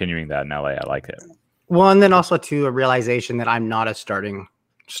he's continuing that in LA. I like it. Well, and then also a realization that I'm not a starting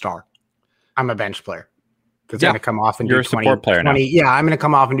star. I'm a bench player. Because I'm going to come off and do 20, support player 20 now. Yeah, I'm going to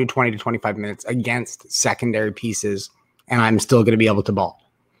come off and do 20 to 25 minutes against secondary pieces, and I'm still going to be able to ball.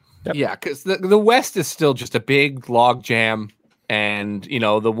 Yep. Yeah, because the West is still just a big log jam. And,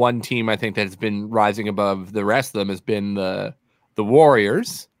 the one team I think that has been rising above the rest of them has been the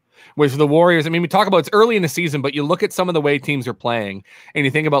Warriors. Which the Warriors, we talk about it's early in the season, but you look at some of the way teams are playing and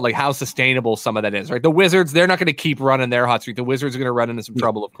you think about how sustainable some of that is, right? The Wizards, they're not going to keep running their hot streak. The Wizards are going to run into some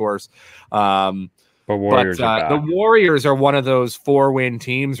trouble, of course. But the Warriors are one of those 4-win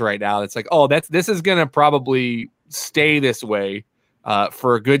teams right now. It's this is going to probably stay this way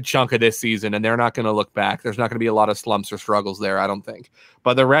for a good chunk of this season, and they're not going to look back. There's not going to be a lot of slumps or struggles there, I don't think.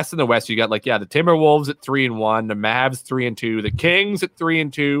 But the rest of the West, you got the Timberwolves at 3-1, the Mavs 3-2, the Kings at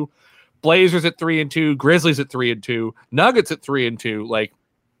 3-2, Blazers at 3-2, Grizzlies at 3-2, Nuggets at 3-2.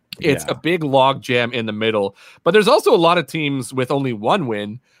 It's a big log jam in the middle. But there's also a lot of teams with only 1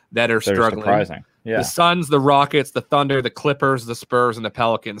 win that are struggling. Surprising. Yeah. The Suns, the Rockets, the Thunder, the Clippers, the Spurs, and the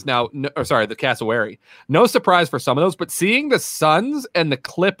Pelicans. Now, the Cassowary. No surprise for some of those, but seeing the Suns and the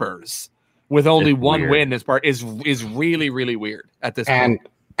Clippers with only 1 win this part is really, really weird at this point.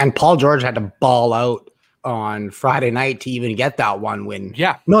 And Paul George had to ball out on Friday night to even get that 1 win.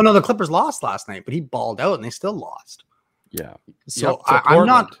 Yeah. No, the Clippers lost last night, but he balled out and they still lost. Yeah. So I'm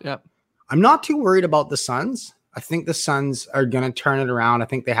not too worried about the Suns. I think the Suns are going to turn it around. I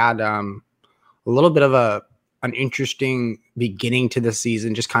think they had a little bit of an interesting beginning to the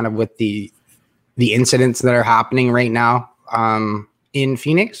season, just kind of with the incidents that are happening right now in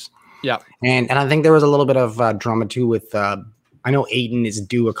Phoenix. Yeah. And I think there was a little bit of drama too with I know Ayton is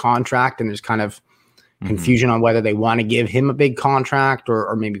due a contract, and there's kind of confusion on whether they want to give him a big contract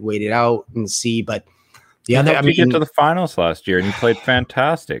or maybe wait it out and see. But the other, he get to the finals last year and he played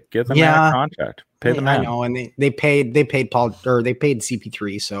fantastic. Give the man a contract. Pay the man. I know, and they paid Paul, or they paid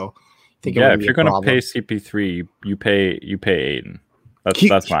CP3. So I think if you're going to pay CP3, you pay Ayton.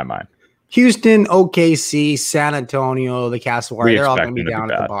 That's my mind. Houston, OKC, San Antonio, the Cassowary, they're all going to be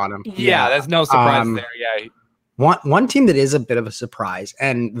down at the bottom. Yeah, there's no surprise there. Yeah. One team that is a bit of a surprise,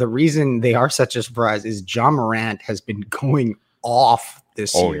 and the reason they are such a surprise is Ja Morant has been going off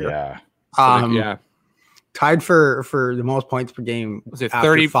this year. Oh, yeah. Tied for the most points per game. Was it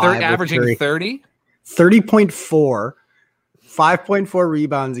 30, averaging 30? 30.4, 5.4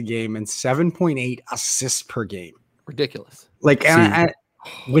 rebounds a game, and 7.8 assists per game. Ridiculous. And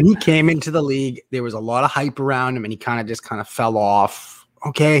when he came into the league, there was a lot of hype around him, and he kind of fell off.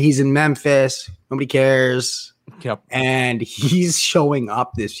 Okay, he's in Memphis. Nobody cares. Yep. And he's showing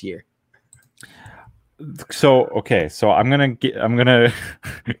up this year. So I'm gonna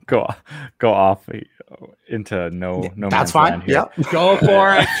go off into no. That's fine. Here. Yep. Go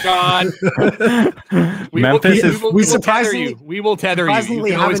for it, Sean. We will tether you. You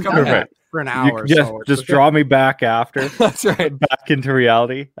can always come back for an hour. Just draw me back after. That's right. Back into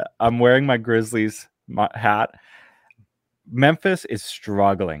reality. I'm wearing my Grizzlies hat. Memphis is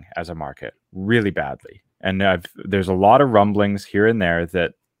struggling as a market really badly, and there's a lot of rumblings here and there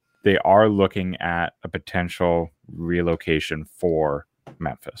that they are looking at a potential relocation for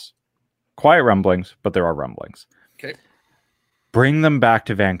Memphis. Quiet rumblings, but there are rumblings. Okay. Bring them back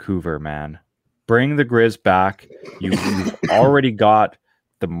to Vancouver, man. Bring the Grizz back. You've already got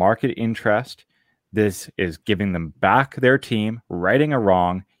the market interest. This is giving them back their team, righting a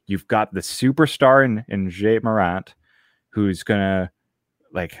wrong. You've got the superstar in Jay Morant, who's going to,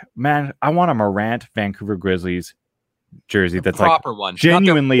 man, I want a Morant Vancouver Grizzlies jersey that's proper one,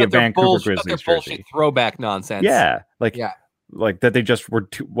 genuinely a Vancouver Grizzlies jersey. Throwback nonsense. Yeah, like that they just were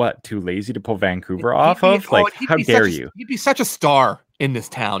too lazy to pull Vancouver off of. How dare you? He'd be such a star in this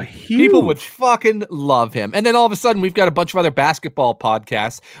town. People would fucking love him. And then all of a sudden, we've got a bunch of other basketball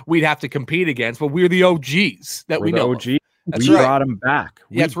podcasts we'd have to compete against, but we're the OGs that we know. We brought him back.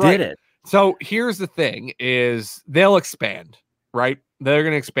 We did it. So here's the thing: is they'll expand, right? They're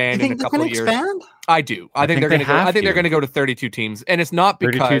going to expand in a couple of years. Expand? I do. I think they're going to go. I think they're going to go to 32 teams, and it's not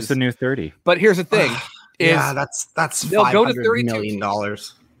because 32 is the new 30. But here's the thing: that's $500 million.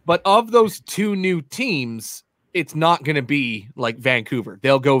 But of those two new teams, it's not going to be like Vancouver.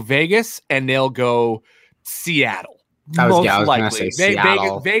 They'll go Vegas and they'll go Seattle. Most likely,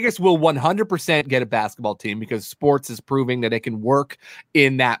 Vegas will 100% get a basketball team because sports is proving that it can work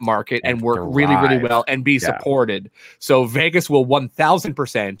in that market and work really, really well and be supported. So Vegas will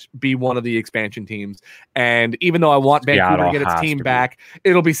 1,000% be one of the expansion teams. And even though I want Vancouver to get its team back,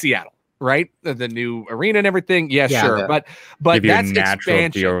 it'll be Seattle, right? The new arena and everything. Yeah, sure. But that's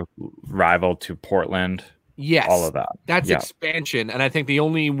expansion. Rival to Portland. Yes, all of that. That's expansion. And I think the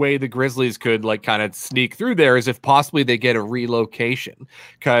only way the Grizzlies could kind of sneak through there is if possibly they get a relocation,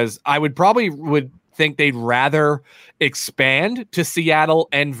 because I would think they'd rather expand to Seattle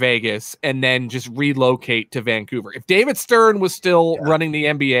and Vegas and then just relocate to Vancouver. If David Stern was still running the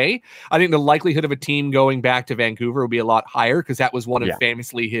NBA, I think the likelihood of a team going back to Vancouver would be a lot higher, because that was one of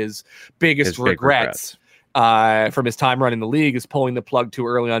famously his biggest regrets. From his time running the league, is pulling the plug too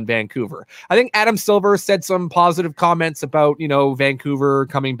early on Vancouver. I think Adam Silver said some positive comments about, Vancouver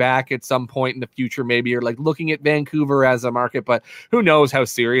coming back at some point in the future, maybe, or looking at Vancouver as a market, but who knows how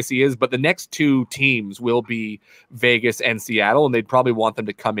serious he is. But the next two teams will be Vegas and Seattle, and they'd probably want them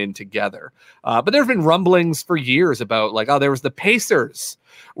to come in together. But there have been rumblings for years about there was the Pacers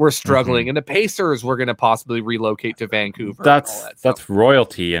were struggling, and the Pacers were going to possibly relocate to Vancouver. That's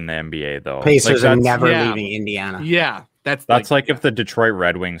royalty in the NBA, though. Pacers are never leaving Indiana. Yeah, that's if the Detroit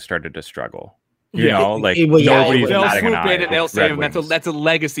Red Wings started to struggle. Nobody's they'll swoop in and they'll save them. That's a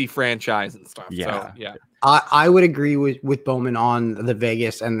legacy franchise and stuff. Yeah, so, I would agree with Bowman on the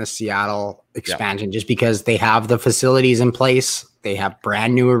Vegas and the Seattle expansion, just because they have the facilities in place. They have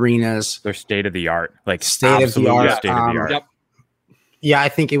brand new arenas. They're state of the art, state of the art. Yep. Yeah, I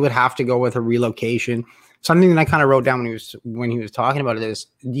think it would have to go with a relocation. Something that I kind of wrote down when he was talking about it is,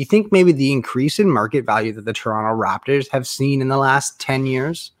 do you think maybe the increase in market value that the Toronto Raptors have seen in the last 10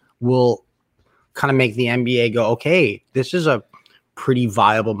 years will kind of make the NBA go, okay, this is a pretty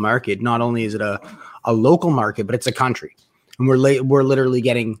viable market. Not only is it a local market, but it's a country. And we're literally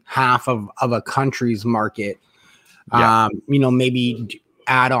getting half of a country's market. Maybe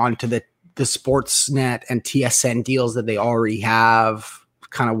add on to the Sportsnet and TSN deals that they already have,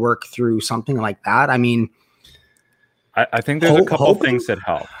 kind of work through something like that. I mean, I think there's a couple things that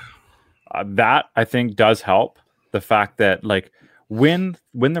help. That I think does help. The fact that when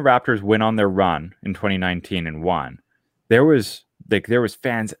the Raptors went on their run in 2019 and won, there was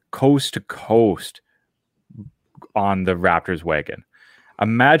fans coast to coast on the Raptors wagon.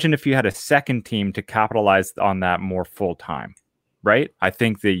 Imagine if you had a second team to capitalize on that more full time. Right? I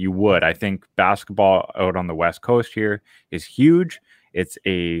think that you would. I think basketball out on the West Coast here is huge. It's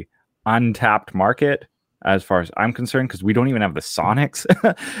a untapped market as far as I'm concerned, because we don't even have the Sonics.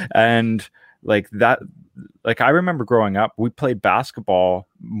 And that, I remember growing up, we played basketball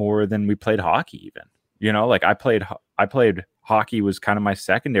more than we played hockey even. I played hockey was kind of my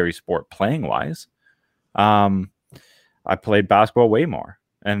secondary sport playing wise. I played basketball way more.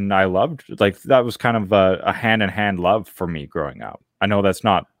 And I loved, that was kind of a hand-in-hand love for me growing up. I know that's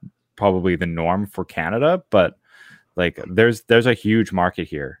not probably the norm for Canada, but like there's a huge market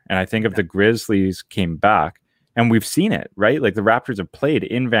here. And I think if the Grizzlies came back, and we've seen it, right? Like the Raptors have played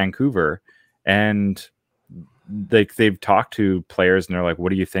in Vancouver, and they've talked to players and they're like, what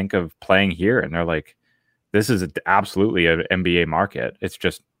do you think of playing here? And they're like, this is absolutely an NBA market. It's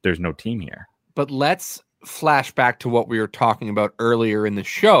just there's no team here. But let's flash back to what we were talking about earlier in the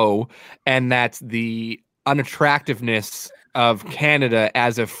show, and that's the unattractiveness of Canada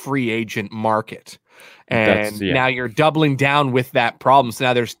as a free agent market. And now you're doubling down with that problem. So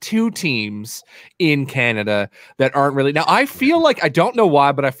now there's 2 teams in Canada that aren't really. Now I feel like, I don't know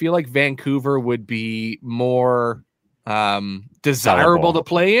why, but I feel like Vancouver would be more desirable to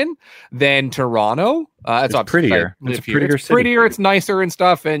play in than Toronto. It's prettier. It's prettier. It's nicer and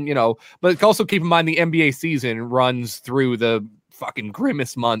stuff. And, but also keep in mind the NBA season runs through the fucking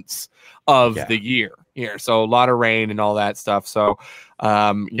grimmest months of the year here. So a lot of rain and all that stuff. So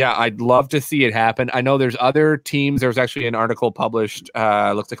I'd love to see it happen. I know there's other teams. There's actually an article published,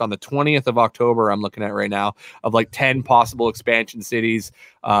 looks like on the 20th of October, I'm looking at right now, of like 10 possible expansion cities.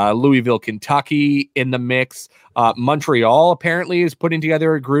 Louisville, Kentucky in the mix. Montreal apparently is putting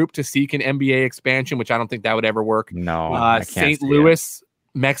together a group to seek an NBA expansion, which I don't think that would ever work. No, St. Louis,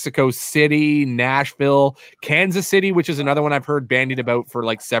 Mexico City, Nashville, Kansas City, which is another one I've heard bandied about for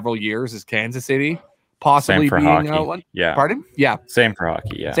like several years, is Kansas City possibly being one. Yeah. Pardon? Yeah. Same for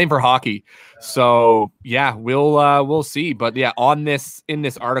hockey. Yeah. Same for hockey. So yeah, we'll see. But yeah, in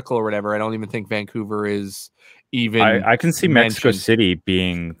this article or whatever, I don't even think Vancouver is even. I can see mentioned. Mexico City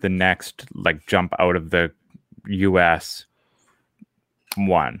being the next like jump out of the U.S.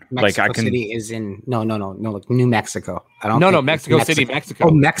 one. Mexico City is in like New Mexico. I don't. No, Mexico City, Mexico.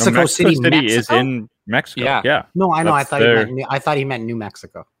 Oh, Mexico City is in Mexico. Yeah. No, I know. I thought he meant New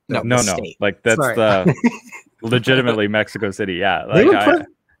Mexico. No. Like that's the legitimately Mexico City. Yeah. Like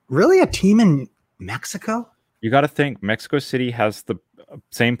really a team in Mexico? You got to think Mexico City has the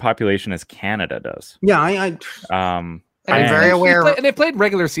same population as Canada does. Yeah, I'm very aware. And they played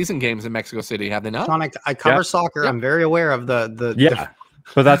regular season games in Mexico City, have they not? Sean, I cover soccer. I'm very aware of the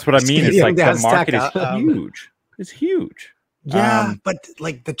but that's what I mean. It's like the market is huge. It's huge. Yeah, but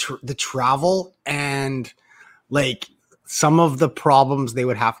like the travel and like some of the problems they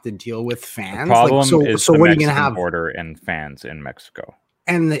would have to deal with fans. The problem is the what are you Mexican gonna have? border and fans in Mexico,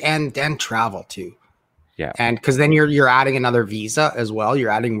 and travel too. Yeah, and because then you're adding another visa as well. You're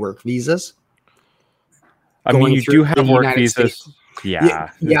adding work visas. I mean, you do have work visas. States. Yeah,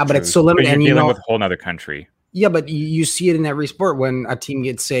 but it's so limited. But you're dealing with a whole other country. Yeah, but you see it in every sport when a team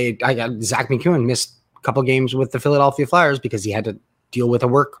gets, say, Zach McEwen missed a couple games with the Philadelphia Flyers because he had to deal with a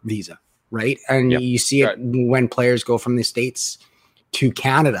work visa, right? And you see it when players go from the States to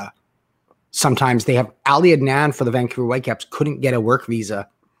Canada. Sometimes they have Ali Adnan for the Vancouver Whitecaps couldn't get a work visa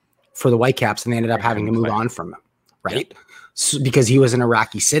for the Whitecaps, and they ended up having to move on from him, right? Yeah. So, because he was an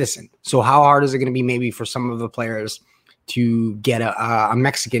Iraqi citizen. So how hard is it going to be maybe for some of the players to get a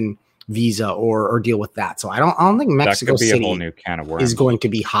Mexican visa or deal with that? So I don't think Mexico City a whole new can of worms. Is going to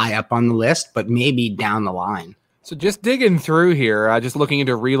be high up on the list, but maybe down the line. So just digging through here, just looking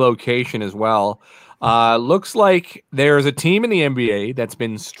into relocation as well. Looks like there's a team in the NBA that's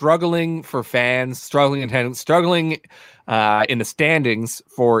been struggling for fans, struggling in the standings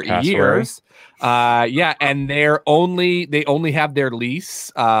for years. And they only have their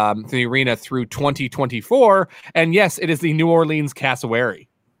lease to the arena through 2024. And yes, it is the New Orleans Cassowary.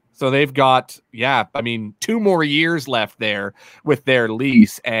 So they've got, 2 more years left there with their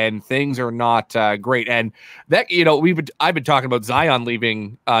lease, and things are not great. And that, I've been talking about Zion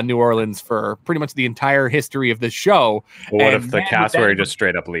leaving New Orleans for pretty much the entire history of the show. Well, what if the Cassowary just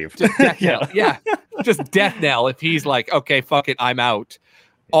straight up leave? Just death knell. Yeah, just death knell. If he's like, okay, fuck it, I'm out.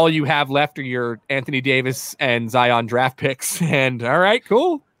 All you have left are your Anthony Davis and Zion draft picks, and all right,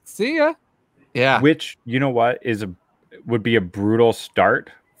 cool, see ya. Yeah, which would be a brutal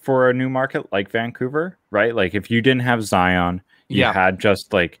start for a new market like Vancouver, right? Like if you didn't have Zion, you had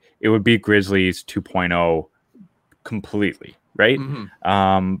just like, it would be Grizzlies 2.0 completely, right?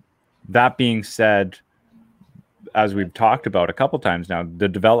 Mm-hmm. That being said, as we've talked about a couple times now, the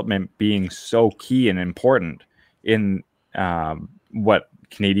development being so key and important in what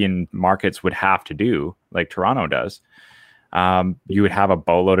Canadian markets would have to do, like Toronto does, you would have a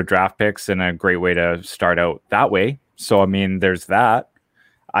boatload of draft picks and a great way to start out that way. So, I mean, there's that.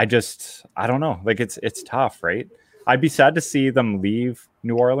 I don't know. Like it's tough, right? I'd be sad to see them leave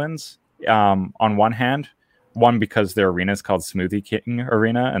New Orleans. On one hand, because their arena is called Smoothie King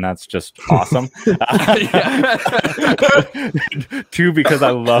Arena, and that's just awesome. 2, because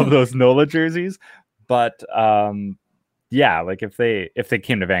I love those NOLA jerseys. But yeah, like if they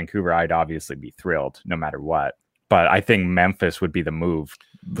came to Vancouver, I'd obviously be thrilled no matter what. But I think Memphis would be the move.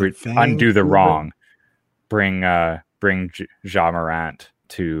 Undo the wrong. Bring Ja Morant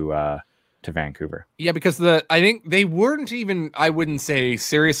to Vancouver. Yeah, because I think they weren't even, I wouldn't say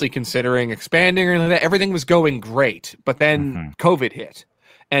seriously considering expanding or anything like that. Everything was going great, but then COVID hit.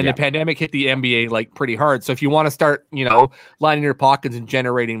 And the pandemic hit the NBA like pretty hard. So if you want to start, lining your pockets and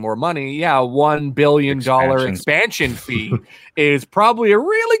generating more money, $1 billion expansion fee is probably a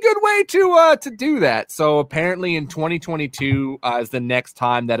really good way to do that. So apparently in 2022 is the next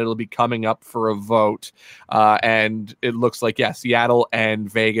time that it'll be coming up for a vote. And it looks like, Seattle and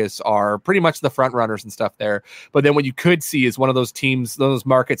Vegas are pretty much the front runners and stuff there. But then what you could see is one of those teams, those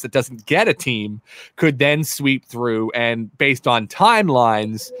markets that doesn't get a team could then sweep through and based on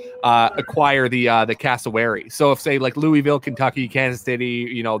timelines, acquire the cassowary. So if say like Louisville, Kentucky, Kansas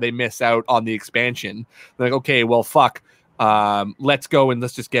City, they miss out on the expansion, they're like, okay, well, fuck, let's go and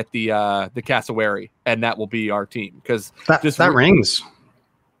let's just get the cassowary, and that will be our team because that rings.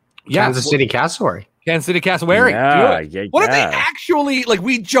 Yeah, Kansas City Cassowary. Kansas City Cassowary. Yeah. What if they actually, like,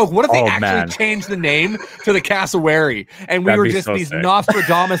 we joke, what if they actually changed the name to the Cassowary and we were just so these sick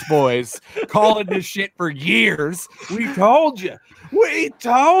Nostradamus boys calling this shit for years? We told you.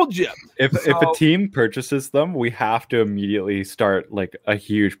 If a team purchases them, we have to immediately start like a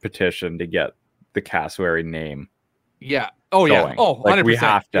huge petition to get the Cassowary name. Yeah. Oh, going. Yeah. Oh, 100%. Like, we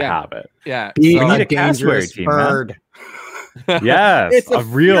have to have it. Yeah. We need a Cassowary team, bird. Yes, it's a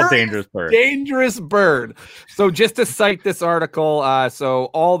real dangerous bird. Dangerous bird. So just to cite this article, so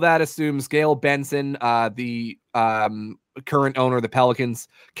all that assumes Gail Benson, the current owner of the Pelicans,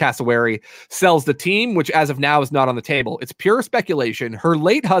 Cassowary, sells the team, which as of now is not on the table. It's pure speculation. Her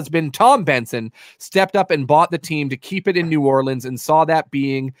late husband, Tom Benson, stepped up and bought the team to keep it in New Orleans and saw that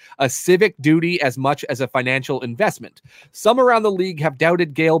being a civic duty as much as a financial investment. Some around the league have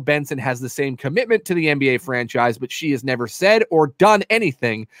doubted Gail Benson has the same commitment to the NBA franchise, but she has never said or done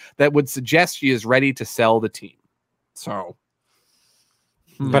anything that would suggest she is ready to sell the team. So,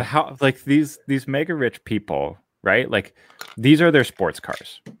 but how, like, these mega rich people, right? Like, these are their sports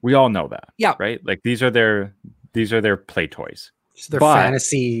cars. We all know that. Yeah. Right. Like, these are their play toys. It's their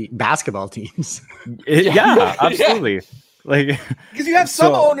fantasy basketball teams. Yeah, absolutely. Yeah. Like, because you have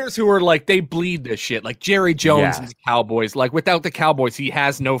some owners who are like, they bleed this shit. Like Jerry Jones and the Cowboys. Like, without the Cowboys, he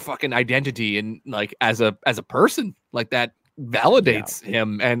has no fucking identity. And like, as a person, like, that validates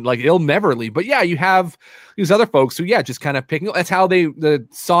him, and like, he'll never leave. But you have these other folks who just kind of picking. That's how the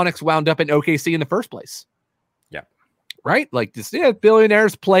Sonics wound up in OKC in the first place. Right? Like, just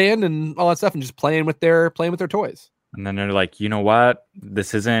billionaires playing and all that stuff and just playing with their toys. And then they're like, you know what?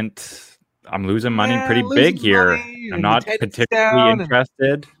 This isn't, I'm losing money pretty big here. I'm not particularly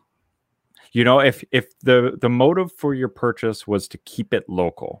interested. If the motive for your purchase was to keep it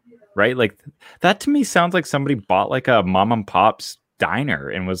local, right? Like, that to me sounds like somebody bought like a mom and pop's diner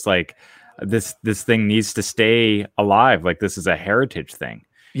and was like, this thing needs to stay alive. Like, this is a heritage thing.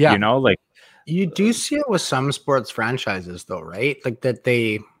 Yeah. Like, you do see it with some sports franchises, though, right? Like that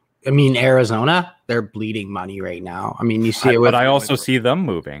Arizona, they're bleeding money right now. I mean, you see it with. But I also see them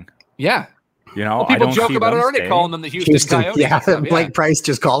moving. Yeah. Well, people joke about it already, calling them the Houston Coyotes. Yeah, Blake Price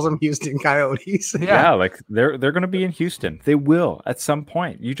just calls them Houston Coyotes. Yeah, like they're going to be in Houston. They will at some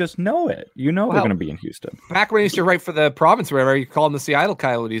point. You just know it. They're going to be in Houston. Back when I used to write for the province, or whatever, you call them the Seattle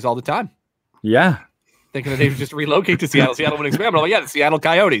Coyotes all the time. Yeah. Thinking that they would just relocate to Seattle. Seattle would expand. But the Seattle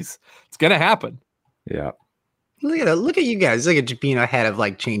Coyotes. It's gonna happen. Yeah. Look at you guys. Look at you being ahead of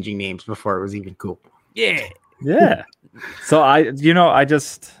like changing names before it was even cool. Yeah. Yeah. So I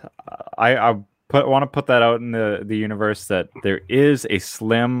want to put that out in the universe that there is a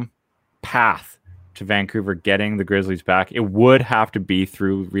slim path to Vancouver getting the Grizzlies back. It would have to be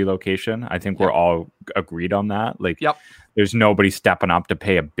through relocation. I think we're all agreed on that. Like, there's nobody stepping up to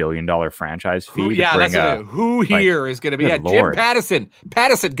pay $1 billion franchise fee. Who here is going to be? Jim Pattison.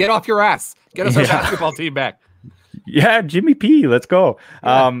 Pattison, get off your ass. Get us our basketball team back. Yeah, Jimmy P. Let's go.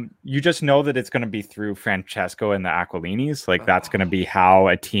 You just know that it's going to be through Francesco and the Aquilinis. Like, that's going to be how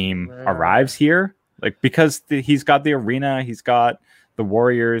a team arrives here. Like, because he's got the arena, he's got the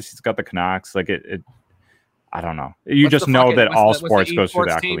Warriors, he's got the Canucks. Like, it I don't know. You just know that all sports goes through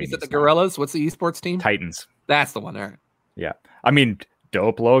the Aquilinis. Is it the Gorillas? What's the esports team? Titans. That's the one there. Yeah. I mean,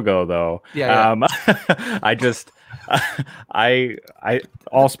 dope logo though. Yeah. I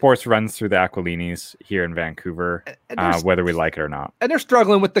all sports runs through the Aquilinis here in Vancouver, whether we like it or not. And they're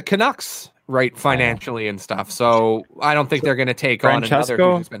struggling with the Canucks, right, financially and stuff. So I don't think they're going to take on another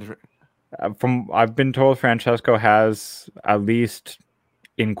huge expenditure. I've been told Francesco has at least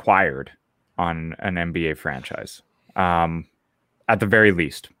inquired on an NBA franchise. at the very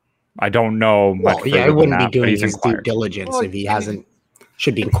least. I don't know much. Well, yeah, I wouldn't be doing his due inquired. diligence if he hasn't.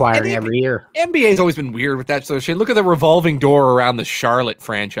 Should be inquiring every year. NBA's always been weird with that sort of shit. Look at the revolving door around the Charlotte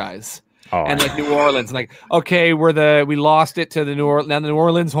franchise. And like New Orleans, and like, okay, we lost it to the New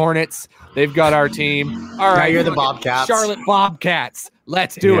Orleans Hornets. They've got our team. All right, you're the Bobcats. Charlotte Bobcats.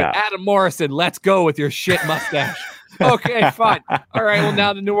 Let's do it. Adam Morrison, let's go with your shit mustache. Okay, fine. All right, well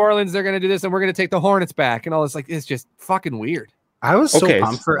now the New Orleans, they're gonna do this, and we're gonna take the Hornets back, and all this. Like, it's just fucking weird. I was so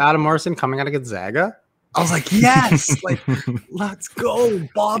pumped for Adam Morrison coming out of Gonzaga. I was like, yes, like, let's go,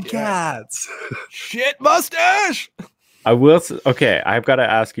 Bobcats. Shit mustache. I will. Okay, I've got to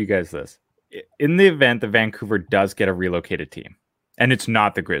ask you guys this. In the event that Vancouver does get a relocated team, and it's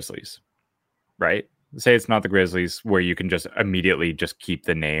not the Grizzlies, right? Say it's not the Grizzlies, where you can just immediately just keep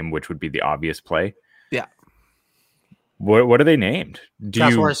the name, which would be the obvious play. Yeah. What are they named?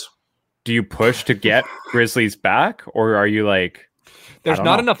 Do you push to get Grizzlies back, or are you like... There's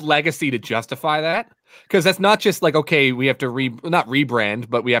not enough legacy to justify that. Because that's not just like, okay, we have to not rebrand,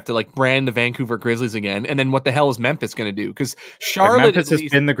 but we have to like brand the Vancouver Grizzlies again. And then what the hell is Memphis going to do? Because Charlotte Memphis has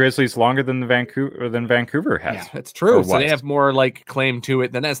been the Grizzlies longer than Vancouver has. Yeah, that's true. So they have more like claim to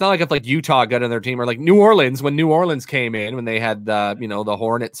it than that. It's not like if like Utah got on their team or like New Orleans, when New Orleans came in, when they had the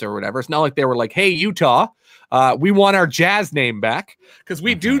Hornets or whatever. It's not like they were like, hey, Utah, we want our Jazz name back because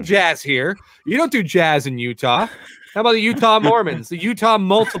we do Jazz here. You don't do Jazz in Utah. How about the Utah Mormons, the Utah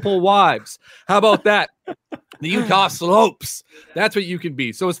Multiple Wives? How about that? The Utah Slopes. That's what you can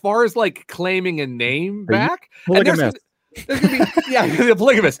be. So as far as like claiming a name back, there's gonna be, the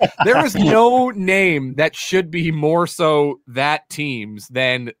polygamous. There is no name that should be more so that team's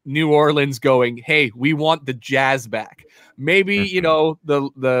than New Orleans going, hey, we want the Jazz back. Maybe,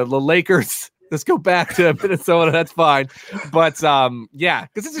 the Lakers. Let's go back to Minnesota. That's fine. But because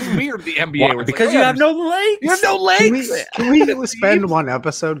this is weird, the NBA. Because you have no legs. You have no legs. Can we spend one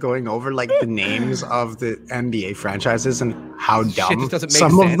episode going over like the names of the NBA franchises and how dumb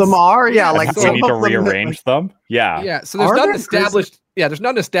some of them are? Yeah, like we need to rearrange them. Yeah. Yeah. So there's not an established. Yeah, there's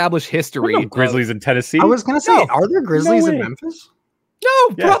not an established history. No Grizzlies in Tennessee. I was gonna say, are there Grizzlies in Memphis?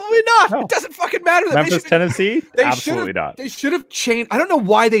 No, probably not. No. It doesn't fucking matter. Memphis, Tennessee? Absolutely not. They should have changed. I don't know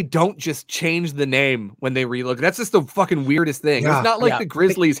why they don't just change the name when they relook. That's just the fucking weirdest thing. Yeah, it's not like the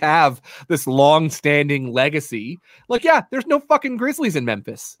Grizzlies have this long-standing legacy. Like, there's no fucking Grizzlies in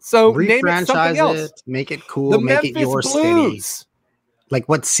Memphis. So name it something else. Make it cool. Make it your city. Like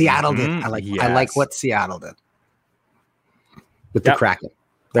what Seattle did. I like what Seattle did with the Kraken.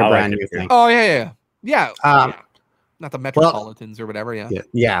 Their brand new thing. Oh yeah. Not the Metropolitans or whatever,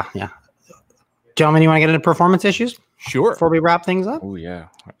 Yeah. Gentlemen, you want to get into performance issues? Sure. Before we wrap things up? Oh, yeah.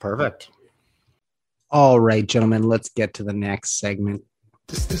 Perfect. All right, gentlemen, let's get to the next segment.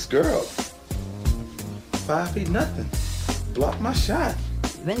 This girl, 5 feet nothing, blocked my shot.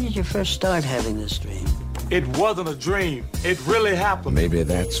 When did you first start having this dream? It wasn't a dream. It really happened. Maybe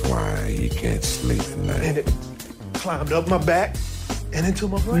that's why you can't sleep at night. And it climbed up my back and into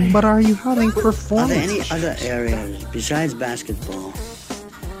my brain. But are you having performance? Are there any other areas besides basketball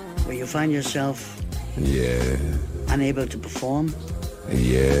where you find yourself unable to perform?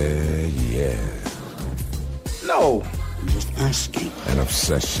 Yeah. No. I'm just asking. An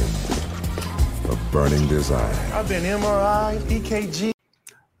obsession, a burning desire. I've been MRI, EKG.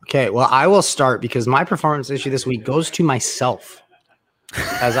 Okay, well, I will start because my performance issue this week goes to myself.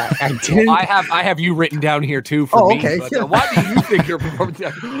 As I didn't. Well, I have you written down here too for me. Okay. But, why do you think your performance?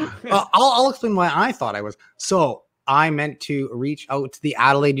 I'll explain why I thought I was. So I meant to reach out to the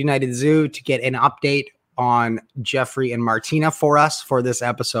Adelaide United Zoo to get an update on Jeffrey and Martina for us for this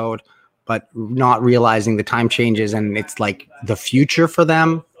episode, but not realizing the time changes and it's like the future for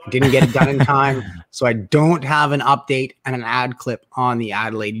them. Didn't get it done in time. So I don't have an update and an ad clip on the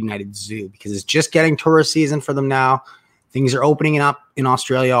Adelaide United Zoo because it's just getting tourist season for them now. Things are opening up in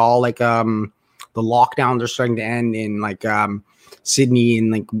Australia. All like the lockdowns are starting to end in like Sydney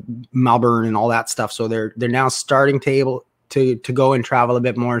and like Melbourne and all that stuff. So they're now starting to go and travel a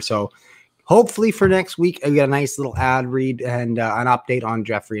bit more. So hopefully for next week, I get a nice little ad read and an update on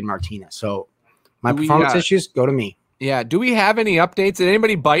Jeffrey and Martina. So my performance issues go to me. Yeah. Do we have any updates? Did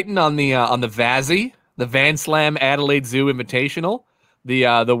anybody biting on the VASI, the Van Slam Adelaide Zoo Invitational?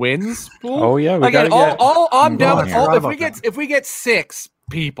 The wins pool. Oh yeah, I'm down with if we get 6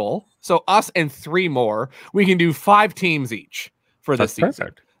 people, so us and 3 more, we can do 5 teams each for this season.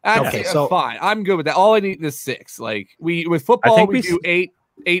 Perfect. That's fine. I'm good with that. All I need is 6. Like with football, we do 8.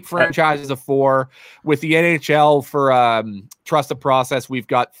 8 franchises of 4. With the NHL for Trust the Process, we've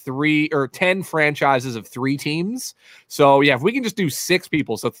got 3 or 10 franchises of 3 teams. So yeah, if we can just do 6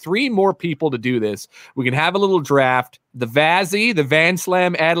 people, so 3 more people to do this, we can have a little draft. The Vazzy, the Van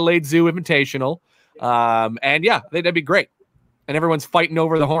Slam Adelaide Zoo Invitational, and yeah, that'd be great. And everyone's fighting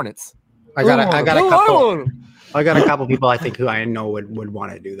over the Hornets. I got a couple people I think who I know would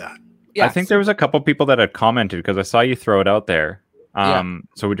want to do that. Yeah, I think there was a couple people that had commented because I saw you throw it out there.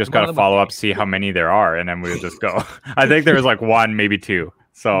 So we just got to follow up, see how many there are, and then we'll just go. I think there was like 1, maybe 2.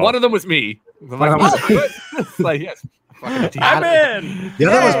 So one of them was me. Like, yes. I'm in. The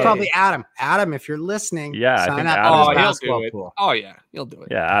other was probably Adam. Adam, if you're listening, yeah, sign I think up for he'll basketball do it. pool. Oh yeah, he'll do it.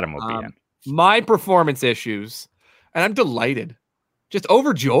 Yeah, Adam will be in. My performance issues, and I'm delighted, just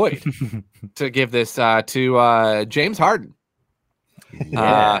overjoyed to give this to James Harden.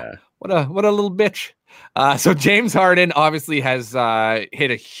 Yeah. What a little bitch. So James Harden obviously has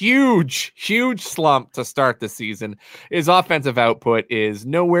hit a huge slump to start the season. His offensive output is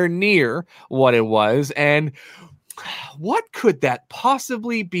nowhere near what it was. And what could that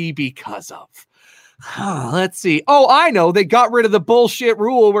possibly be because of? Let's see. Oh, I know. They got rid of the bullshit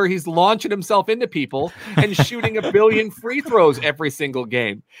rule where he's launching himself into people and shooting 1 billion free throws every single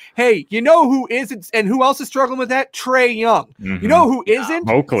game. Hey, you know who isn't, and who else is struggling with that? Trae Young. You know who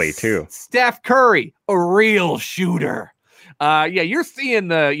isn't? Oakley too. Steph Curry, a real shooter. Yeah, you're seeing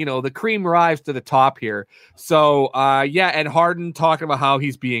the cream rise to the top here. So, and Harden talking about how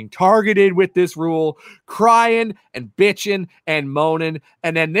he's being targeted with this rule, crying and bitching and moaning.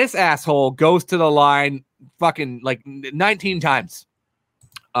 And then this asshole goes to the line fucking like 19 times.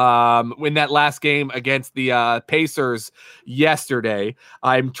 In that last game against the Pacers yesterday.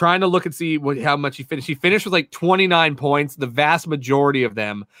 I'm trying to look and see how much he finished. He finished with like 29 points, the vast majority of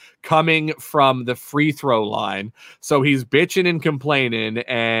them coming from the free throw line. So he's bitching and complaining,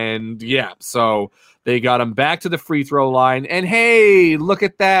 and yeah, so they got him back to the free throw line, and hey, look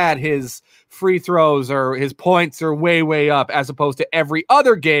at that. His free throws or his points are way up, as opposed to every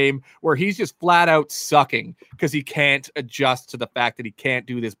other game where he's just flat out sucking because he can't adjust to the fact that he can't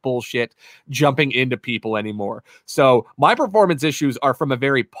do this bullshit jumping into people anymore. So my performance issues are from a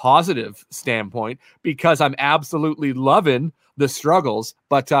very positive standpoint because I'm absolutely loving the struggles,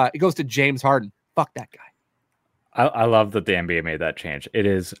 but it goes to James Harden. Fuck that guy. I love that the NBA made that change. It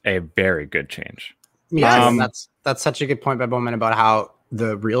is a very good change. Yeah, that's such a good point by Bowman about how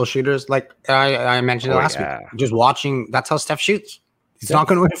the real shooters, like I mentioned last week, just watching, that's how Steph shoots. It's not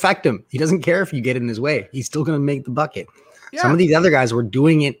going to affect him. He doesn't care if you get in his way. He's still going to make the bucket. Yeah. Some of these other guys were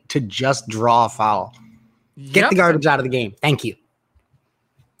doing it to just draw a foul. Get the garbage out of the game. Thank you.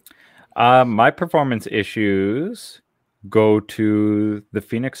 My performance issues go to the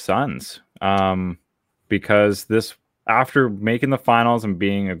Phoenix Suns because this, after making the finals and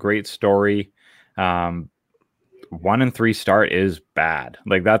being a great story, 1-3 start is bad.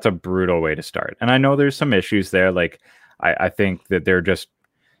 Like, that's a brutal way to start. And I know there's some issues there. Like, I think that they're just,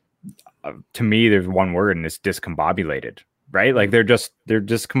 to me, there's one word, and it's discombobulated, right? Like, they're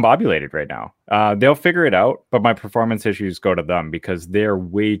discombobulated right now. They'll figure it out, but my performance issues go to them because they're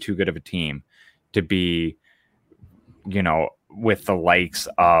way too good of a team to be, with the likes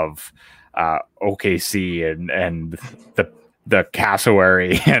of OKC and the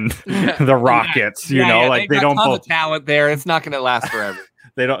Cassowary and the Rockets, they don't have talent there. It's not going to last forever.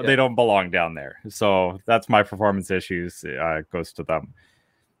 They don't belong down there. So that's my performance issues. Goes to them.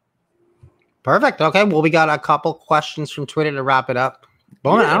 Perfect. Okay. Well, we got a couple questions from Twitter to wrap it up.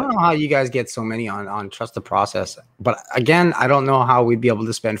 Bowman, I don't know how you guys get so many on Trust the Process, but again, I don't know how we'd be able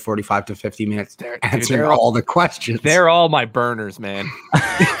to spend 45 to 50 minutes answering all the questions. They're all my burners, man.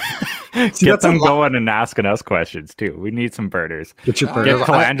 Get them going and asking us questions too. We need some burners. Get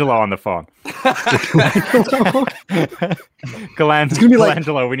Colangelo on the phone.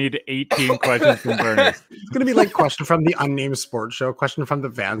 Colangelo, we need 18 questions from burners. It's gonna be like question from the Unnamed Sports Show, question from the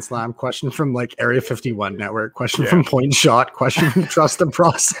Van Slam, question from like Area 51 Network, question from Point Shot, question from Trust the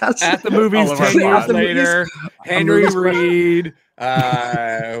Process. At the movies 10 years later, Henry Reid.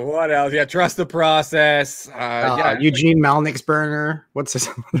 What else? Yeah, Trust the Process. Eugene Melnick's burner. What's this?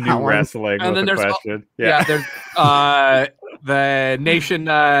 New wrestling. And then there's question. There's the Nation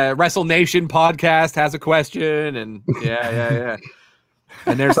Wrestle Nation podcast has a question, and yeah.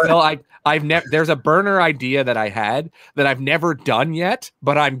 And there's still there's a burner idea that I had that I've never done yet,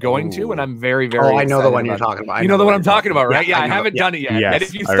 but I'm going to, and I'm very, very. Oh, I know the one you're talking about. You know the one I'm talking about, right? Yeah, I haven't done it yet. Yes, and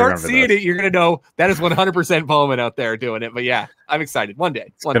if you start seeing it, you're gonna know that is 100% Bowman out there doing it. But yeah, I'm excited. One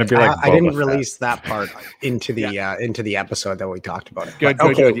day. It's gonna be like I didn't release that part into the episode that we talked about it.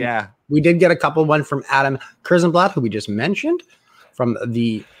 Good. Yeah, we did get a couple. One from Adam Kurzenblatt, who we just mentioned. from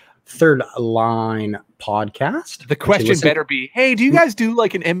the Third Line podcast. The question better be, hey, do you guys do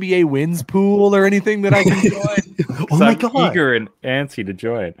like an NBA wins pool or anything that I can join? Oh my God. Eager and antsy to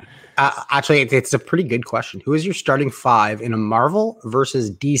join. Actually, it's a pretty good question. Who is your starting 5 in a Marvel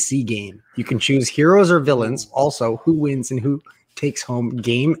versus DC game? You can choose heroes or villains. Also, who wins and who takes home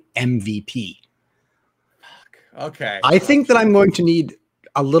game MVP. Okay. I think that I'm going to need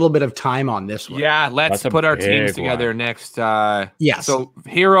a little bit of time on this one. Yeah, let's put our teams together next. Yes. So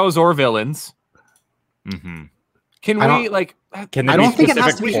heroes or villains. Mm-hmm. Can we Can there be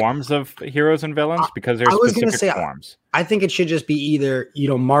specific forms of heroes and villains? Because there's specific forms. I think it should just be either,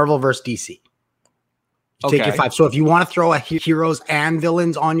 Marvel versus DC. Take your 5. So if you want to throw a heroes and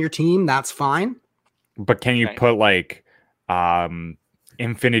villains on your team, that's fine. But can you put like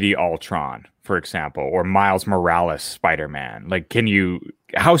Infinity Ultron, for example, or Miles Morales Spider-Man? Like, can you?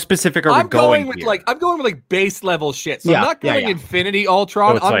 How specific are we going with here? I'm going with base level shit. So I'm not going Infinity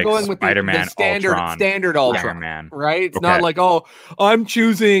Ultron. So I'm going with Spider-Man, the standard Ultron. Spider-Man. Right? It's not like, I'm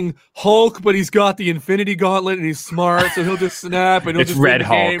choosing Hulk, but he's got the Infinity Gauntlet and he's smart, so he'll just snap and he'll just Red win the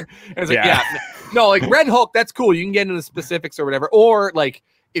Hulk. game. And it's no, like Red Hulk, that's cool. You can get into the specifics or whatever. Or like,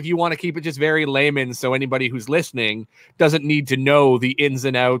 if you want to keep it just very layman, so anybody who's listening doesn't need to know the ins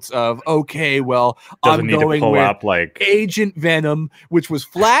and outs of, I'm going with Agent Venom, which was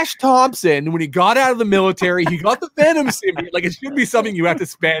Flash Thompson. When he got out of the military, he got the Venom symbiote. Like, it should be something you have to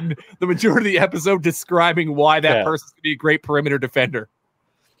spend the majority of the episode describing why that person's going to be a great perimeter defender.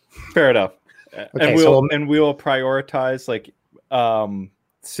 Fair enough. Okay, and we'll prioritize like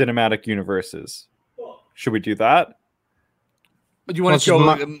cinematic universes. Should we do that? Do you want to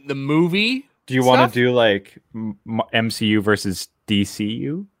go the movie? Do you want to do like MCU versus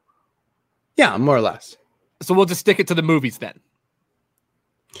DCU? Yeah, more or less. So we'll just stick it to the movies then.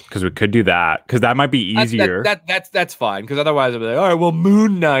 Because we could do that. Because that might be easier. That's fine. Because otherwise, I'll be like, all right, well,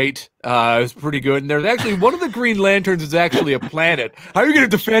 Moon Knight is pretty good. And there's actually one of the Green Lanterns is actually a planet. How are you going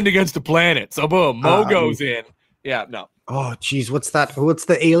to defend against a planet? So boom, Mo goes in. Yeah, no. Oh, geez, what's that? What's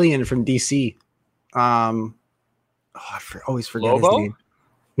the alien from DC? I always forget Lobo? his name.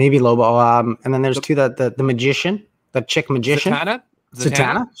 Maybe Lobo. And then there's the magician, the chick magician.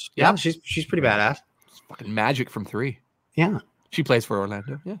 Zatanna? Yeah, she's pretty badass. It's fucking Magic from 3. Yeah. She plays for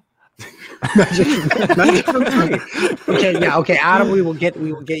Orlando. Yeah. Magic from 3. Okay, Adam, we will get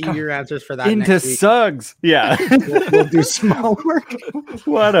you your answers for that. Into next week. Suggs. Yeah. we'll do small work.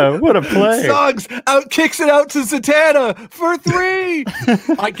 What a play. Suggs kicks it out to Zatanna for 3.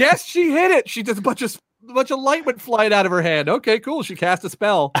 I guess she hit it. She does a bunch of light went flying out of her hand. Okay, cool. She cast a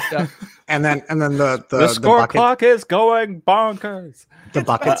spell. Yeah. and then the score clock is going bonkers. The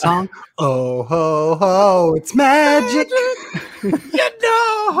bucket song. Oh ho ho! It's magic.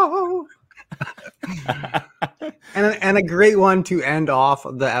 And a great one to end off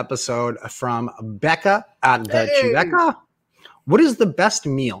the episode from Becca at the Chewbacca. What is the best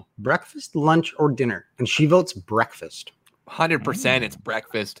meal? Breakfast, lunch, or dinner? And she votes breakfast. 100% it's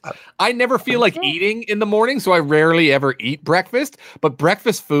breakfast. I never feel like eating in the morning, so I rarely ever eat breakfast, but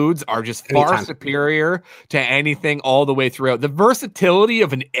breakfast foods are just far superior to anything all the way throughout. The versatility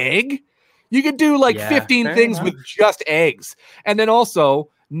of an egg, you could do 15 things with just eggs. And then also,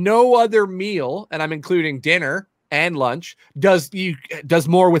 no other meal, and I'm including dinner and lunch, does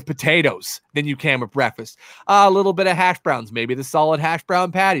more with potatoes than you can with breakfast. A little bit of hash browns, maybe the solid hash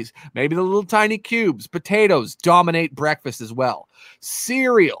brown patties, maybe the little tiny cubes. Potatoes dominate breakfast as well.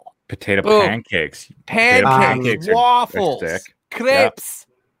 Cereal, potato pancakes, waffles, crepes.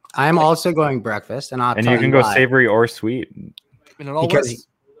 I'm also going breakfast, and you can go savory or sweet. Because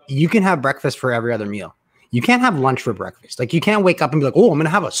you can have breakfast for every other meal. You can't have lunch for breakfast. Like, you can't wake up and be like, I'm going to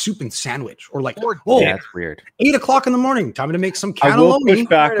have a soup and sandwich. Or like, that's weird. 8:00 in the morning, time to make some cannelloni. I will push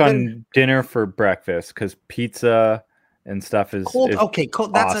back on dinner for breakfast because pizza and stuff is cold.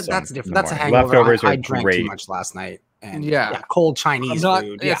 Cold. That's different. That's a hangover. Leftovers I drank too much last night. And cold Chinese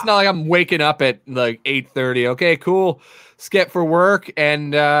food. It's not like I'm waking up at like 8:30. Okay, cool. Skip for work.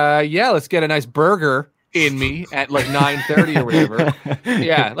 And let's get a nice burger in me at like 9:30 or whatever.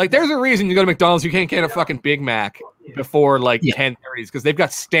 Yeah, like there's a reason you go to McDonald's, you can't get a fucking Big Mac before like 10:30s because they've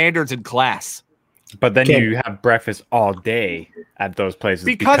got standards in class. But then you have breakfast all day at those places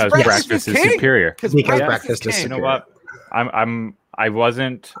because breakfast is superior. Because breakfast is superior. You know what? I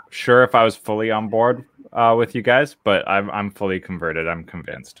wasn't sure if I was fully on board with you guys, but I'm fully converted. I'm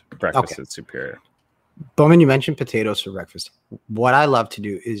convinced breakfast is superior. Bowman, you mentioned potatoes for breakfast. What I love to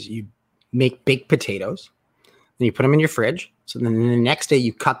do is you make baked potatoes, and you put them in your fridge. So then the next day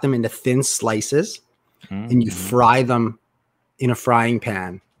you cut them into thin slices and you fry them in a frying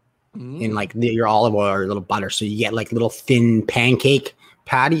pan in like your olive oil or a little butter. So you get like little thin pancake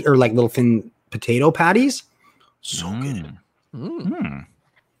patty or like little thin potato patties. So good.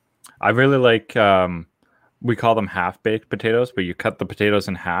 I really like, we call them half-baked potatoes, but you cut the potatoes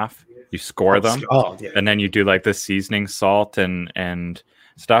in half, you score them, and then you do like the seasoning, salt, and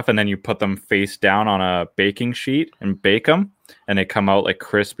stuff, and then you put them face down on a baking sheet and bake them, and they come out like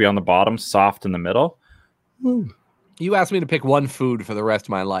crispy on the bottom, soft in the middle. You asked me to pick one food for the rest of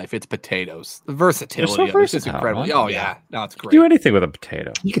my life. It's potatoes. The versatility of it is incredible. Oh, yeah. No, it's great. Do anything with a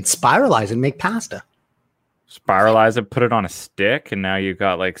potato. You could spiralize and make pasta. Spiralize it, put it on a stick, and now you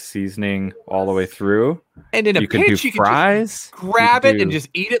got like seasoning all the way through. And in a pinch, you can fries. Grab it and just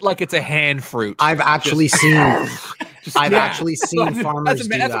eat it like it's a hand fruit. I've actually seen actually seen farmers do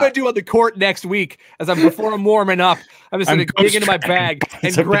that. That's what I do on the court next week. Before I'm warming up, I'm just going to dig into my bag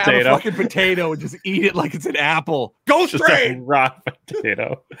and grab a fucking potato and just eat it like it's an apple. Go straight! Just a raw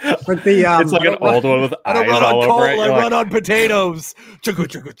potato. But the, it's like an old one with eyes all over it. I run on potatoes.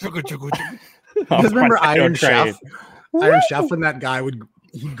 Because remember Iron Chef? Iron Chef, when that guy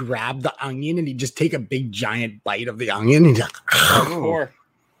he'd grab the onion and he'd just take a big giant bite of the onion and he's like,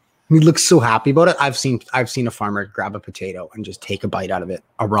 he looks so happy about it. I've seen a farmer grab a potato and just take a bite out of it,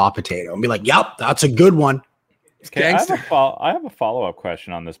 a raw potato, and be like, "Yep, that's a good one." Okay, I have a follow-up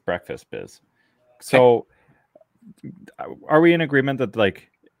question on this breakfast biz. So, are we in agreement that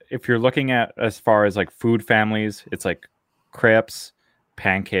like if you're looking at as far as like food families, it's like crepes,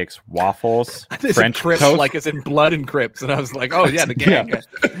 pancakes, waffles, French crepes, toast, like it's in blood and crepes, and I was like, "Oh yeah, the gang."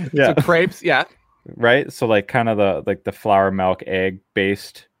 Yeah. So crepes, yeah. Right. So like kind of the flour, milk, egg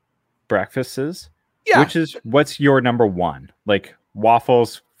based breakfasts. Yeah. What's your number one? Like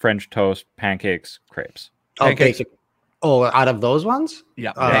waffles, French toast, pancakes, crepes. Pancakes. Oh, out of those ones?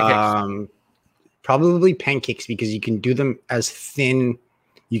 Yeah. Pancakes. Probably pancakes because you can do them as thin.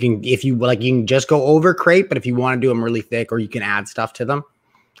 You can, if you like, you can just go over crepe, but if you want to do them really thick, or you can add stuff to them.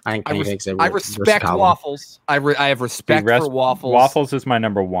 I think pancakes. I respect waffles. I have respect for waffles. Waffles is my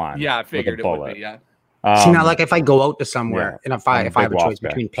number one. Yeah, I figured it would be. Yeah. See, now, like if I go out to somewhere and if I have a choice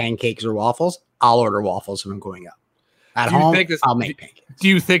between pancakes or waffles, I'll order waffles if I'm going out. At home, I'll make pancakes. Do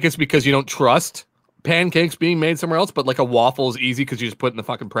you think it's because you don't trust pancakes being made somewhere else, but like a waffle is easy because you just put it in the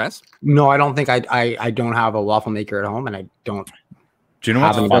fucking press? No, I don't think I don't have a waffle maker at home, and I don't. Do you know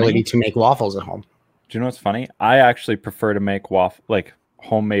have an ability to make waffles at home? Do you know what's funny? I actually prefer to make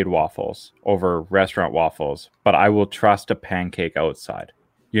homemade waffles over restaurant waffles, but I will trust a pancake outside.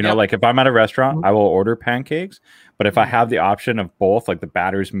 You know, like if I'm at a restaurant, I will order pancakes, but if I have the option of both, like the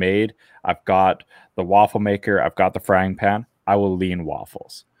batter's made, I've got the waffle maker, I've got the frying pan, I will lean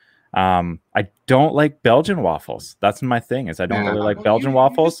waffles. I don't like Belgian waffles. That's my thing, is I don't really like Belgian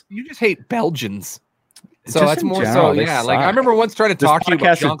waffles. You just hate Belgians. So just that's more general, so, yeah. Like I remember once trying to talk to you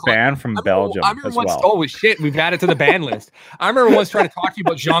about Jean-Claude. Banned from Belgium. I remember once. Oh shit, we've added to the ban list. I remember once trying to talk to you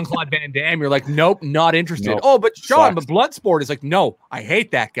about Jean-Claude Van Damme. You're like, nope, not interested. Nope. Oh, but Sean, but Bloodsport is like, no, I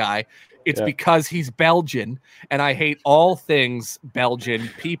hate that guy. It's because he's Belgian, and I hate all things Belgian,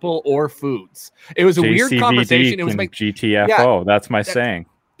 people or foods. It was a weird conversation. It was like GTFO. Yeah, that's my saying.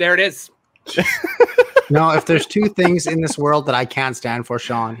 There it is. No, if there's two things in this world that I can't stand for,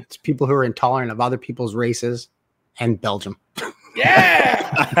 Sean, it's people who are intolerant of other people's races and Belgium.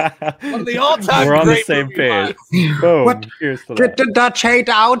 Yeah! One of the all-time We're on the same page. Boom. What? Get the Dutch hate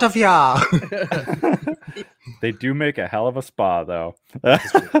out of ya! They do make a hell of a spa, though. I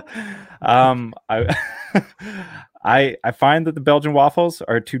find that the Belgian waffles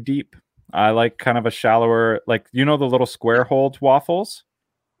are too deep. I like kind of a shallower, like, you know, the little square holed waffles.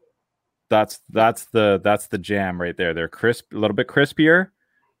 That's the jam right there. They're crisp, a little bit crispier,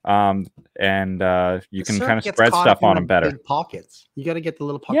 and you can kind of spread stuff on them better. Pockets. You got to get the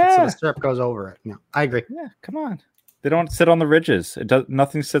little pockets so the syrup goes over it. Yeah, I agree. Yeah, come on. They don't sit on the ridges.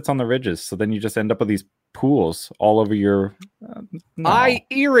 Nothing sits on the ridges. So then you just end up with these pools all over your. I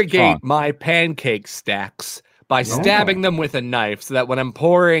irrigate my pancake stacks by stabbing them with a knife, so that when I'm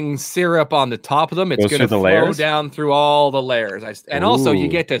pouring syrup on the top of them, it's going to flow down through all the layers. And also, you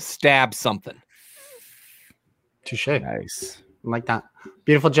get to stab something. Touche. Nice. I like that.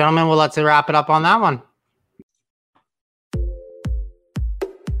 Beautiful, gentlemen. Well, let's wrap it up on that one.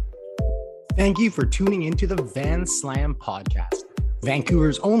 Thank you for tuning into the Van Slam podcast,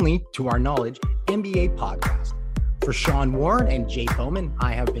 Vancouver's only, to our knowledge, NBA podcast. For Sean Warren and Jay Bowman,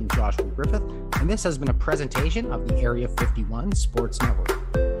 I have been Joshua Griffith, and this has been a presentation of the Area 51 Sports Network.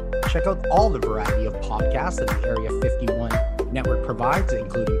 Check out all the variety of podcasts that the Area 51 network provides,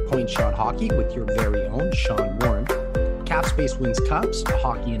 including Point Shot Hockey with your very own Sean Warren, Cap Space Wins Cups, a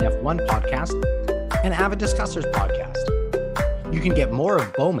hockey and F1 podcast, and Avid Discussers podcast. You can get more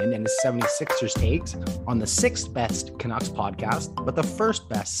of Bowman and his 76ers takes on the 6th Best Canucks podcast, but the 1st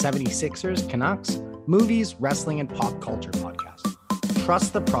Best 76ers, Canucks, Movies, Wrestling, and Pop Culture podcast.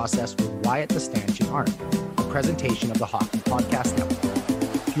 Trust the Process with Wyatt the Stanchion Art, a presentation of the Hockey Podcast Network.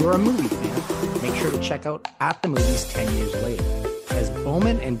 If you're a movie fan, make sure to check out At the Movies 10 Years Later, as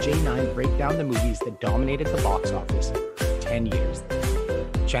Bowman and J9 break down the movies that dominated the box office 10 years.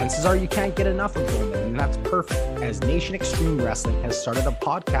 Chances are you can't get enough of Bowman, and that's perfect, as Nation Extreme Wrestling has started a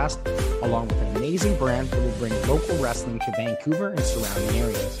podcast along with an amazing brand that will bring local wrestling to Vancouver and surrounding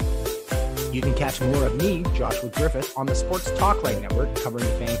areas. You can catch more of me, Joshua Griffith, on the Sports Talklight Network covering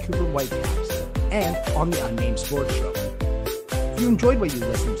the Vancouver Whitecaps and on the Unnamed Sports Show. If you enjoyed what you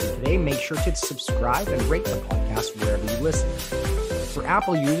listened to today, make sure to subscribe and rate the podcast wherever you listen. For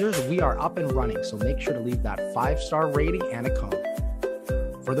Apple users, we are up and running, so make sure to leave that 5-star rating and a comment.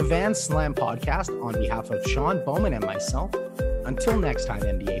 For the Van Slam podcast, on behalf of Sean Bowman and myself, until next time,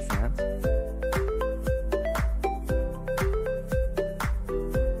 NBA fans.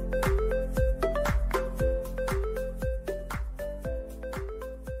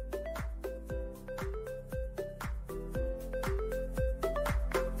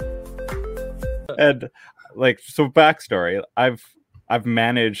 And like, so backstory, I've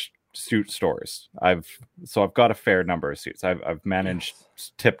managed suit stores. I've got a fair number of suits. I've managed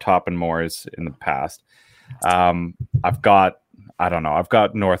Tip Top and Moore's in the past. I've got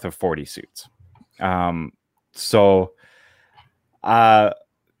north of 40 suits. So the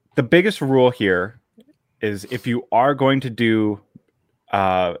biggest rule here is if you are going to do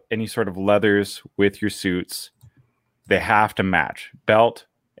any sort of leathers with your suits, they have to match. Belt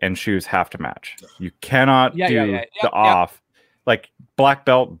and shoes have to match. You cannot do the off. Like black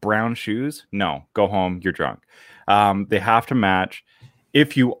belt, brown shoes. No, go home. You're drunk. They have to match.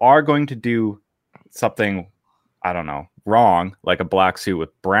 If you are going to do something, I don't know, wrong, like a black suit with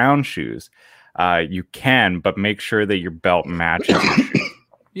brown shoes, you can, but make sure that your belt matches.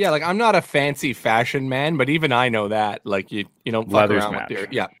 Yeah, like I'm not a fancy fashion man, but even I know that. Like you don't fuck Leathers around match.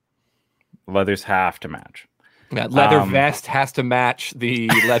 with your Leathers have to match. That leather vest has to match the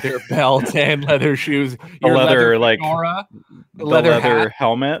leather belt and leather shoes. Your leather fedora, the leather hat.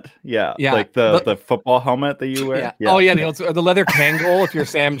 helmet. Yeah. Like the football helmet that you wear. Yeah. Oh yeah, the leather Kangol. If you're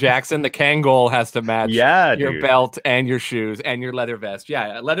Sam Jackson, the Kangol has to match your belt and your shoes and your leather vest.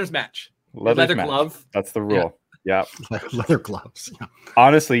 Yeah, leathers match. Leather match. glove. That's the rule. Yeah. Leather gloves. Yeah.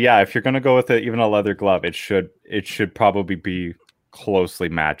 Honestly, yeah, if you're gonna go with even a leather glove, it should probably be closely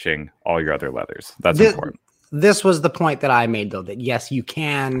matching all your other leathers. That's important. This was the point that I made, though, that yes, you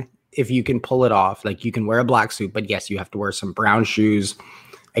can, if you can pull it off, like you can wear a black suit, but yes, you have to wear some brown shoes,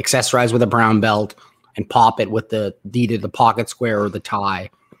 accessorize with a brown belt, and pop it with either the pocket square or the tie.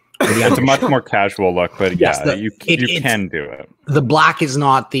 It's a much more casual look, but you can do it. The black is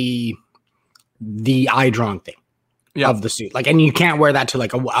not the eye drawing thing of the suit. Like, and you can't wear that to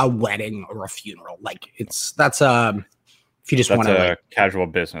like a wedding or a funeral. Like if you just want to, casual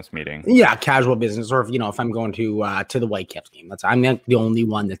business meeting. Yeah, casual business. Or if I'm going to the Whitecaps game, I'm the only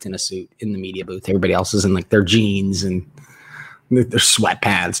one that's in a suit in the media booth. Everybody else is in like their jeans and their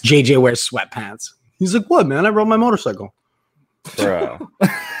sweatpants. JJ wears sweatpants. He's like, "What, man? I rode my motorcycle." Bro.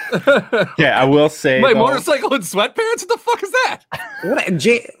 Yeah, I will say my motorcycle in sweatpants. What the fuck is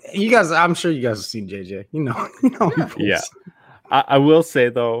that? You guys, I'm sure you guys have seen JJ. You know. Yeah, I will say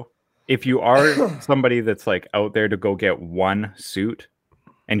though, if you are somebody that's like out there to go get one suit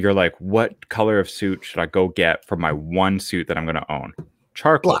and you're like, what color of suit should I go get for my one suit that I'm going to own?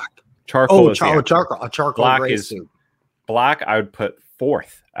 Charcoal. Black. Charcoal. A charcoal black gray is suit. Black, I would put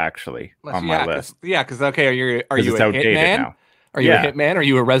 4th actually on my list. Because okay, are you a hitman? Now. Are you a hitman? Are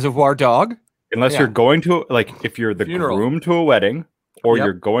you a reservoir dog? Unless you're going to, like, if you're the groom to a wedding or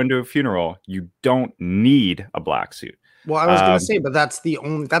you're going to a funeral, you don't need a black suit. Well, I was going to say, but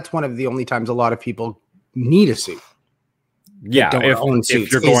that's one of the only times a lot of people need a suit. Yeah,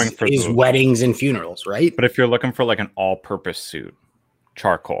 if you're going for weddings and funerals, right? But if you're looking for like an all-purpose suit,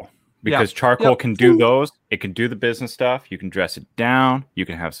 charcoal, because charcoal can do those. It can do the business stuff. You can dress it down. You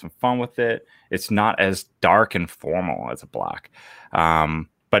can have some fun with it. It's not as dark and formal as a black,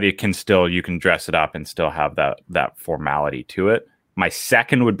 but it can still, you can dress it up and still have that formality to it. My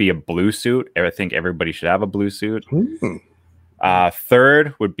second would be a blue suit. I think everybody should have a blue suit.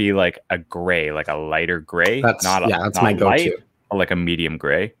 Third would be like a gray, like a lighter gray. That's my go-to. Like a medium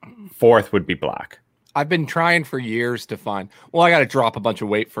gray. Fourth would be black. I've been trying for years to find. Well, I got to drop a bunch of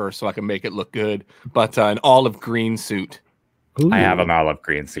weight first so I can make it look good. But an olive green suit. Ooh. I have an olive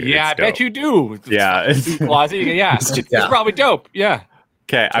green suit. Yeah, I bet you do. Yeah, it's probably dope. Yeah.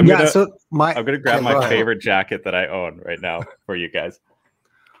 Okay, I'm gonna grab my go ahead. favorite jacket that I own right now for you guys.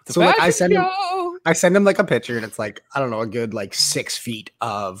 So like I send him like a picture, and it's like, I don't know, a good like 6 feet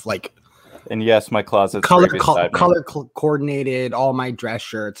of like, and yes, my closet's color right beside me. coordinated, all my dress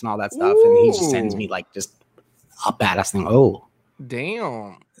shirts and all that stuff, and he just sends me like just a badass thing. Oh,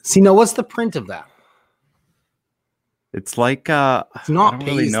 damn! See, now what's the print of that? It's like it's not I don't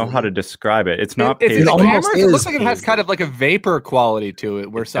really know how to describe it. It's not It's paisley. it looks like it has kind of like a vapor quality to it,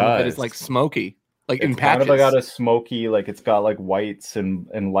 where some of it is like smoky, like in patches. Kind of got a smoky, like it's got like whites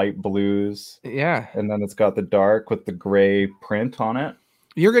and light blues. Yeah, and then it's got the dark with the gray print on it.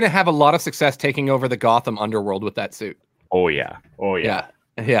 You're gonna have a lot of success taking over the Gotham underworld with that suit. Oh yeah, yeah.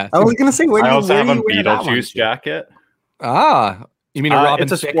 I was gonna say, I also have a Beetlejuice jacket. Ah, you mean a Robin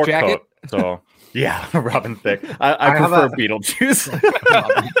it's a Thicke sport jacket? Coat, so yeah, Robin Thicke. I prefer Beetlejuice.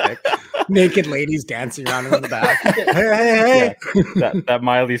 Naked ladies dancing around in the back. Hey. Yeah, that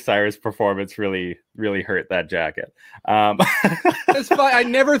Miley Cyrus performance really hurt that jacket. It's fine. I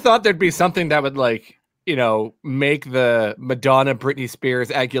never thought there'd be something that would like, you know, make the Madonna, Britney Spears,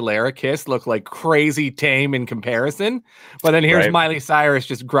 Aguilera kiss look like crazy tame in comparison. But then here's Miley Cyrus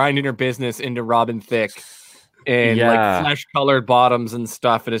just grinding her business into Robin Thicke and like flesh colored bottoms and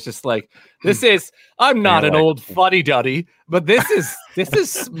stuff. And it's just like, I'm not an old fuddy duddy, but this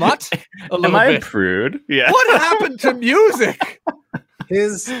is smut a little Am I bit. a prude? Yeah. What happened to music?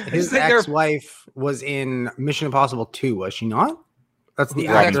 His ex-wife was in Mission Impossible 2, was she not? That's the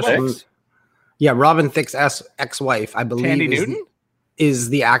actress from... Yeah, Robin Thicke's ex-wife, I believe. Tandy Newton? Is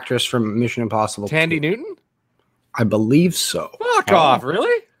the actress from Mission Impossible 2. Tandy Newton? I believe so. Fuck off,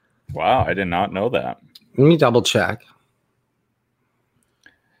 really? Wow, I did not know that. Let me double check.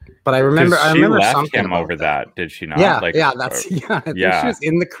 But I remember she left something him over that, did she not? Yeah, She was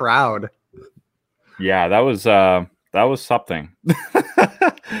in the crowd. Yeah, that was something.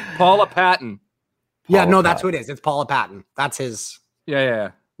 Paula Patton. That's who it is. It's Paula Patton. That's his.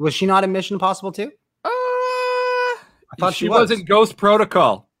 Yeah. Was she not in Mission Impossible 2? I thought she was in Ghost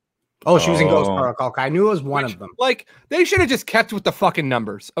Protocol. Oh, she was in Ghost Protocol. I knew it was one of them. Like, they should have just kept with the fucking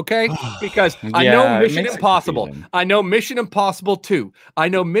numbers, okay? Because I know Mission Impossible. I know Mission Impossible 2. I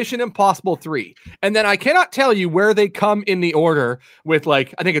know Mission Impossible 3. And then I cannot tell you where they come in the order with,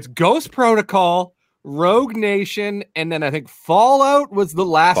 like, I think it's Ghost Protocol, Rogue Nation, and then I think Fallout was the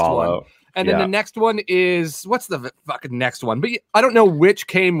last one. And then the next one is, what's the fucking next one? But I don't know which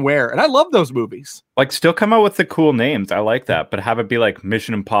came where. And I love those movies. Like, still come out with the cool names. I like that. But have it be like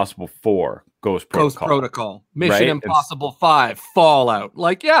Mission Impossible 4, Ghost Protocol. Mission Impossible 5, Fallout.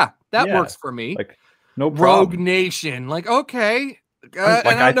 Like, that works for me. Like, no problem. Rogue Nation. Like, okay.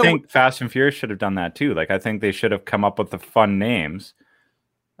 I think Fast and Furious should have done that too. Like, I think they should have come up with the fun names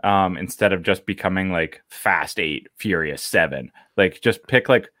instead of just becoming like Fast 8, Furious 7. Like, just pick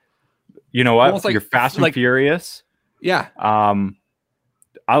like, you know what? You're Fast and Furious. Yeah.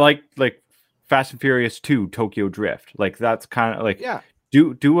 I like Fast and Furious 2, Tokyo Drift. Like, that's kind of like,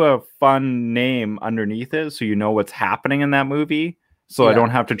 do a fun name underneath it so you know what's happening in that movie. So I don't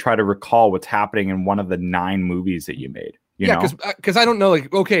have to try to recall what's happening in one of the 9 movies that you made. You know? Because I don't know,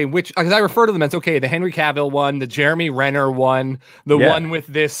 like, okay, which, because I refer to them as, okay, the Henry Cavill one, the Jeremy Renner one, the one with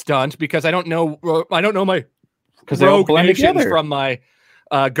this stunt, because I don't know my Rogue Nations from my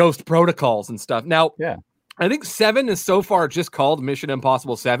Ghost Protocols and stuff. Now, I think 7 is so far just called Mission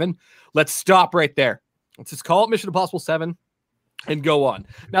Impossible 7. Let's stop right there. Let's just call it Mission Impossible 7 and go on.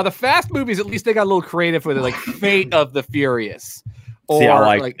 Now, the Fast movies, at least they got a little creative with it, like Fate of the Furious. See,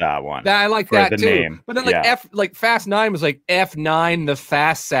 I like that one. I like that too. Name. But then like Fast 9 was like F9, the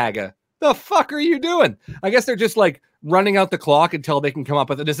Fast Saga. The fuck are you doing? I guess they're just like running out the clock until they can come up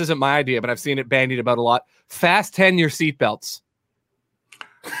with it. This isn't my idea, but I've seen it bandied about a lot. Fast 10 your seatbelts.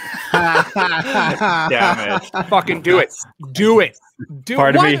 Damn it. Fucking do it. Do it.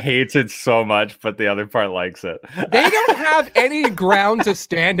 Part of me hates it so much, but the other part likes it. They don't have any ground to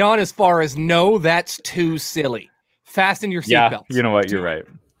stand on as far as no, that's too silly. Fasten your seatbelts. You know what? You're right.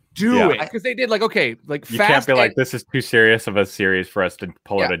 Do it. Because they did like, okay, like you can't be like, this is too serious of a series for us to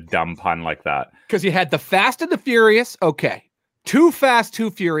pull out a dumb pun like that. Because you had the Fast and the Furious. Okay. Too Fast, Too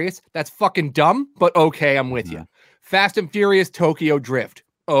Furious. That's fucking dumb, but okay, I'm with you. Fast and Furious, Tokyo Drift.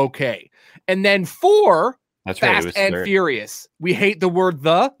 Okay. And then 4, Fast and Furious. We hate the word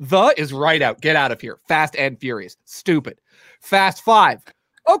the. The is right out. Get out of here. Fast and Furious. Stupid. Fast 5.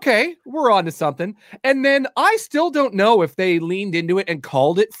 Okay, we're on to something. And then I still don't know if they leaned into it and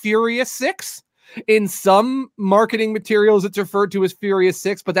called it Furious 6. In some marketing materials, it's referred to as Furious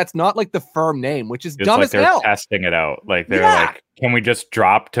 6, but that's not like the firm name, which is dumb as hell. They're testing it out. Like they're like, can we just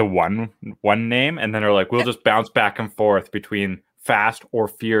drop to one name? And then they're like, we'll just bounce back and forth between Fast or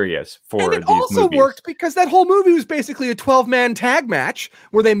Furious for and it these also movies. worked because that whole movie was basically a 12-man tag match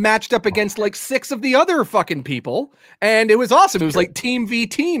where they matched up against like 6 of the other fucking people, and it was awesome. It was like team v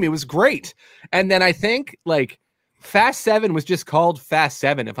team. It was great. And then I think like Fast 7 was just called Fast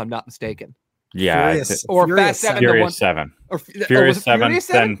 7, if I'm not mistaken. Yeah, or Furious Fast 7. Furious 7. Or Furious 7. Furious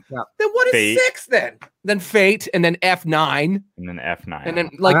 7? Then what is Fate. 6 then? Then Fate, and then F9, And then F9. and then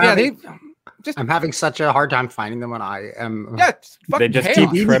like they just I'm having such a hard time finding them when I am. They just chaos.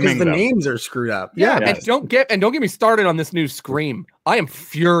 keep Because trimming the them. names are screwed up. Yeah, Yeah. and don't get me started on this new Scream. I am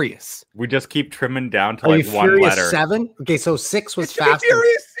furious. We just keep trimming down to Are like you one Furious letter. 7? Okay, so 6 was It should be Fast.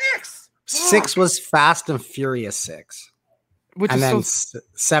 Furious 6. 6 was Fast and Furious 6. Which And is then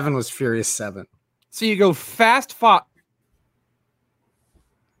 7 was Furious 7. so you go Fast 5.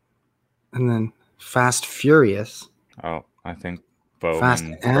 And then Fast Furious. Oh, I think Bo Fast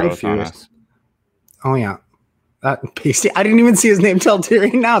and and Growth on Furious. us. Oh, yeah. Pasty. I didn't even see his name till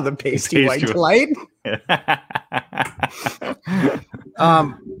Terry now. The Pasty White Pasty Delight.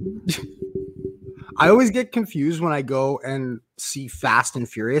 I always get confused when I go and see Fast and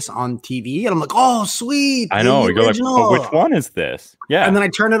Furious on TV, and I'm like, "Oh, sweet!" I know. the You go like, original." oh, which one is this? Yeah. And then I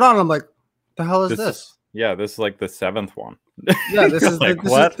turn it on, and I'm like, "The hell is this?" Yeah, this is like the 7th one. Yeah, this is like,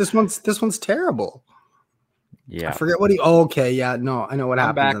 this what? is this one's terrible. Yeah. I forget what he. Oh, okay, yeah, no, I know what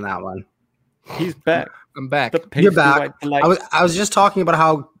happens back. in that one. He's back. I'm back. The You're Pasty back. White Delight. I was just talking about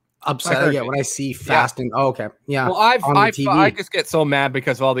how upset I heard get you. when I see Fast and okay, yeah. Well, on the TV. I just get so mad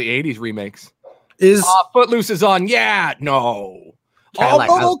because of all the 80s remakes. Is Footloose is on. Yeah, no. I Oh, like-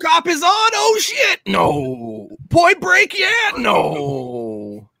 RoboCop is on. Oh shit, no. Point Break, yeah,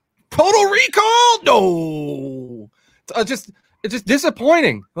 no. Total Recall, no. It's just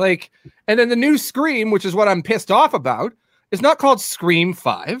disappointing. Like, and then the new Scream, which is what I'm pissed off about, is not called Scream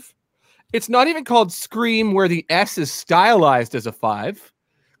 5. It's not even called Scream where the S is stylized as a 5.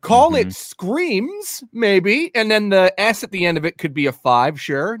 Call it Screams, maybe, and then the S at the end of it could be a 5,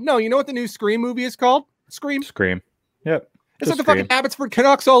 sure. No, you know what the new Scream movie is called? Scream. Scream. Yep. It's like Just the fucking Scream. Abbotsford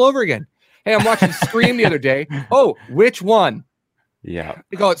Canucks all over again. Hey, I'm watching Scream the other day. Oh, which one? Yeah.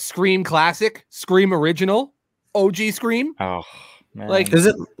 They call it Scream Classic, Scream Original, OG Scream. Oh, man. Like, is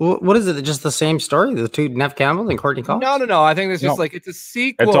it what is it? Just the same story? The two Nev Campbell and Courtney Cox? no. I think it's just No. like it's a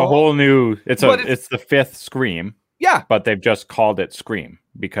sequel. It's a whole new. It's But it's the 5th Scream, yeah. but they've just called it Scream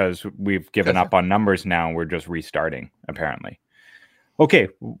because we've given Because- up on numbers now and we're just restarting apparently. Okay,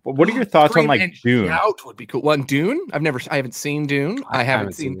 what are your thoughts on Scream like and Dune? Shout would be cool. One Dune. I haven't seen Dune. I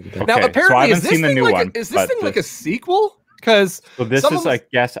haven't seen. Dune. Now Okay, so apparently, I is haven't this seen the thing new like one, is this but thing like a this- sequel? Because So this someone is, was- I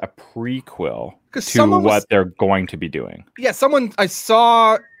guess, a prequel 'Cause to someone was- what they're going to be doing. yeah,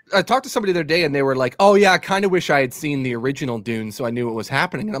 I talked to somebody the other day and they were like, oh yeah, I kind of wish I had seen the original Dune so I knew what was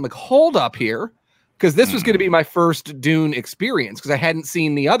happening. And I'm like, hold up here. Because this was going to be my first Dune experience because I hadn't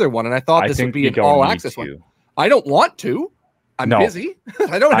seen the other one and I thought I this would think be you an don't all need access one. to. I don't want to. I'm No. busy.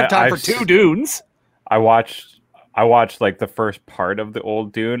 I don't have time I've for 2 Dunes. I watched like the first part of the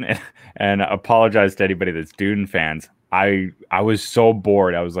old Dune and apologize to anybody that's Dune fans. I was so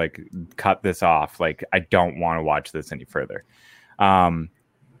bored. I was like, cut this off. Like, I don't want to watch this any further.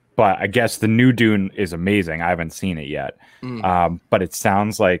 But I guess the new Dune is amazing. I haven't seen it yet. But it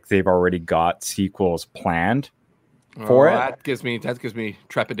sounds like they've already got sequels planned for it. That gives me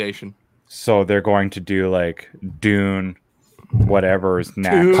trepidation. So they're going to do like Dune, whatever's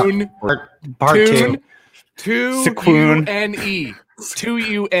next. Dune. Part Tune, 2. Sequoon. Tune.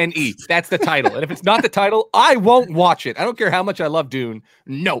 2UNE. That's the title. And if it's not the title, I won't watch it. I don't care how much I love Dune.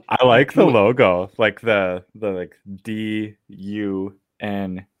 No. I like the logo, like the like DUNE.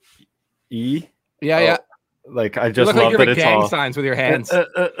 Yeah. Like I You just look love like you're that a it's gang all. signs with your hands.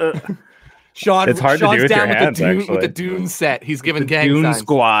 Sean, It's hard to Sean's do with your down hands, the Dune, actually. with the Dune set. He's giving gang Dune signs.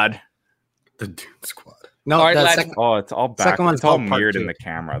 Squad. The Dune Squad. No, All right, the lads. second, Oh, it's all back. Second one's It's all called Part mirrored 2. in the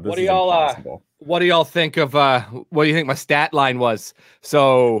camera. This What do is y'all impossible. what do y'all think of what do you think my stat line was?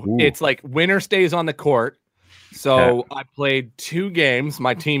 So Ooh. it's like winner stays on the court. So I played 2 games.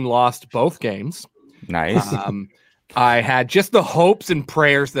 My team lost both games. Nice. I had just the hopes and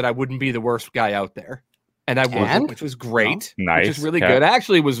prayers that I wouldn't be the worst guy out there. And I wasn't, And? which was great. Nice. Which is really Okay. good. I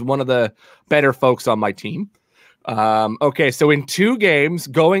actually was one of the better folks on my team. Okay, so in 2 games,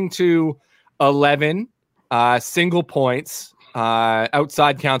 going to 11 single points.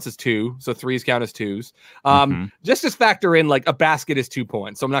 Outside counts as 2, so 3s count as 2s. Just factor in like a basket is 2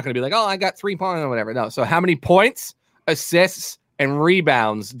 points. So I'm not going to be like, oh, I got 3 points or whatever. No. So how many points, assists, and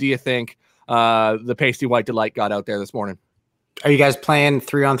rebounds do you think the Pasty White Delight got out there this morning? are you guys playing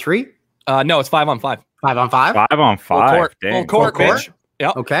 3-on-3? No, it's 5-on-5. 5-on-5? 5 on 5. Full court, Dang. full court, Full court? bitch.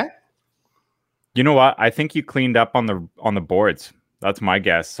 Yep. Okay. You know what? I think you cleaned up on the boards. That's my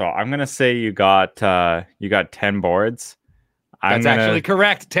guess. So I'm gonna say you got 10 boards. That's actually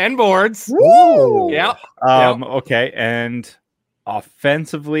correct. 10 boards. Woo! Yep. Okay. And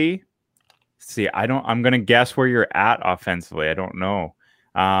offensively, see, I'm gonna guess where you're at offensively. I don't know.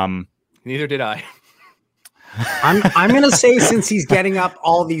 Neither did I. I'm gonna say, since he's getting up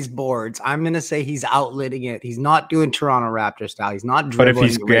all these boards, I'm gonna say he's outlitting it. He's not doing Toronto Raptor style. He's not dribbling. But if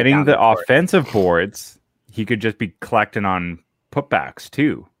he's getting the offensive boards, he could just be collecting on putbacks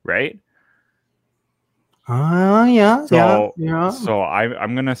too, right? Yeah. So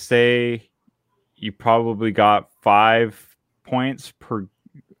I'm gonna say you probably got 5 points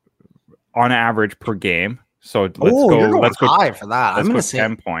on average per game. So let's go high for that. I'm gonna say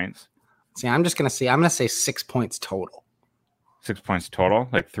 10 points. See, I'm gonna say 6 points total. 6 points total,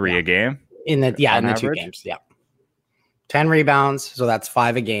 like 3 a game in the 2 games. Yeah, 10 rebounds, so that's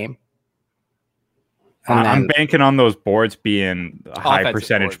 5 a game. And I'm banking on those boards being high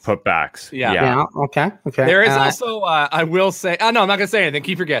percentage putbacks. Yeah. Okay. There is also, I will say, no, I'm not gonna say anything.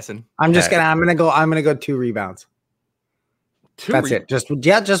 Keep your guessing. I'm gonna go 2 rebounds. That's it. Just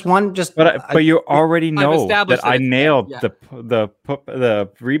one. But you already know that I nailed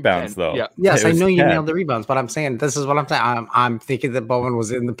the rebounds, though. Yeah. Yes, I know you nailed the rebounds, but I'm saying this is what I'm saying. I'm thinking that Bowman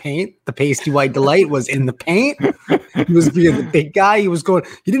was in the paint. The pasty white delight was in the paint. He was being the big guy. He was going.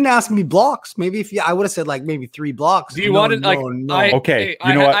 He didn't ask me blocks. Maybe I would have said like maybe 3 blocks. Do you want it? Okay.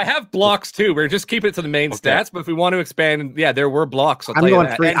 You know what? I have blocks too. We're just keeping it to the main stats. But if we want to expand, there were blocks. I'm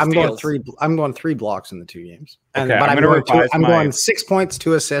going 3. I'm going 3 blocks in the 2 games. I'm going 6 points,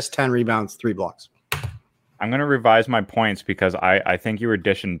 2 assists, 10 rebounds, 3 blocks. I'm going to revise my points because I think you were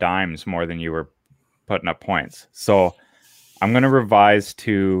dishing dimes more than you were putting up points. So I'm going to revise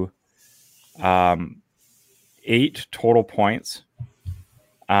to 8 total points,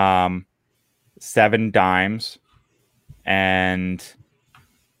 7 dimes, and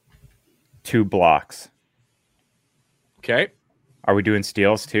 2 blocks. Okay. Are we doing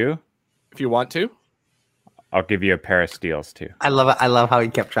steals too? If you want to. I'll give you a pair of steals too. I love it. I love how he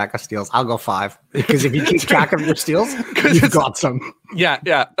kept track of steals. I'll go 5 because if you keep track of your steals, you've got some.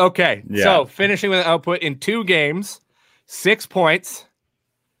 Yeah. Okay. Yeah. So finishing with an output in 2 games, 6 points,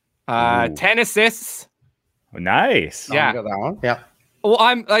 10 assists. Nice. Yeah. That one. Yeah. Well,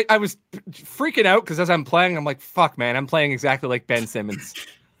 I was freaking out because as I'm playing, I'm like, fuck, man, I'm playing exactly like Ben Simmons.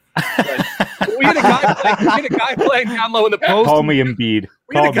 We had a guy playing down low in the post. Call me Embiid.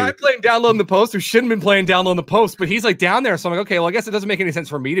 We had a guy playing down low in the post who shouldn't have been playing down low in the post, but he's like down there. So I'm like, okay, well, I guess it doesn't make any sense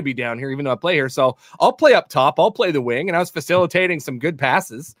for me to be down here, even though I play here. So I'll play up top. I'll play the wing, and I was facilitating some good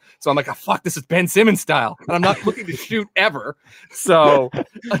passes. So I'm like, oh, fuck, this is Ben Simmons style, and I'm not looking to shoot ever. So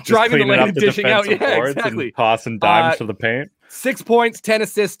driving the lane and dishing out. Yeah, exactly. Tossing dimes to the paint. 6 points, 10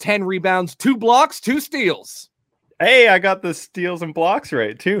 assists, 10 rebounds, 2 blocks, 2 steals. Hey, I got the steals and blocks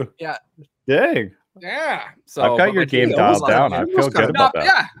right too. Yeah. Dang. Yeah. So I've got your game dialed down. I feel good about that.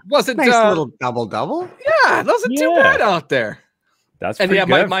 Yeah. Wasn't nice little double. Yeah, it wasn't too bad out there. That's pretty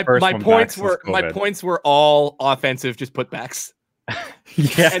good. My points were all offensive, just putbacks.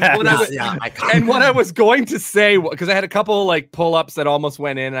 And what I was going to say, because I had a couple like pull-ups that almost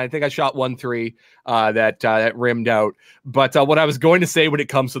went in, and I think I shot 1-3 that rimmed out. But what I was going to say when it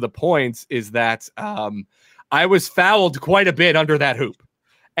comes to the points is that I was fouled quite a bit under that hoop.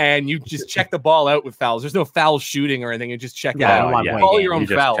 And you just check the ball out with fouls. There's no foul shooting or anything. You just check all your own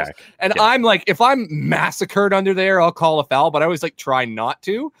fouls. And I'm like, if I'm massacred under there, I'll call a foul, but I always like try not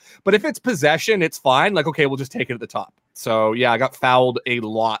to. But if it's possession, it's fine. Like, okay, we'll just take it at the top. So yeah, I got fouled a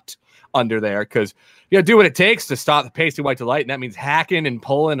lot under there because you gotta do what it takes to stop the pasty white delight, and that means hacking and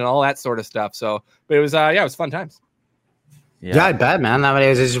pulling and all that sort of stuff. So, but it was it was fun times. Yeah, I bet, man.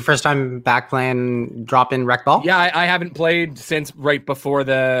 Nowadays, is your first time back playing drop-in rec ball? Yeah, I haven't played since right before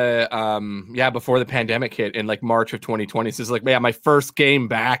the before the pandemic hit in like March of 2020. So it's like my first game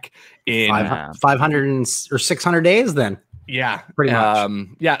back in 500 or 600 days. Then pretty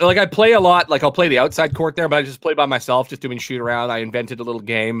much. Like I play a lot. Like I'll play the outside court there, but I just play by myself, just doing shoot around. I invented a little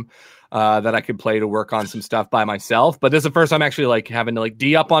game that I could play to work on some stuff by myself. But this is the first time actually like having to like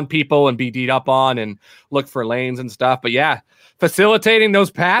D up on people and be D'd up on and look for lanes and stuff. But yeah, facilitating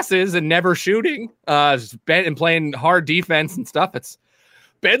those passes and never shooting, and playing hard defense and stuff. It's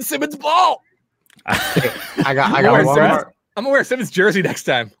Ben Simmons ball. I got one more. I'm gonna wear Simmons jersey next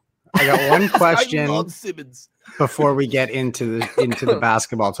time. I got one question before we get into the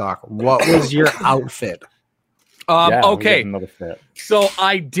basketball talk. What was your outfit? Okay. So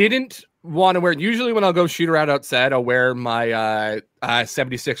I didn't want to wear, usually when I'll go shoot around outside, I'll wear my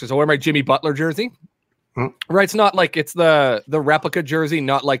 76ers. I'll wear my Jimmy Butler jersey. Right. It's not like it's the replica jersey,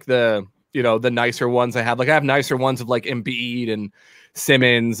 not like the the nicer ones I have. Like I have nicer ones of like Embiid and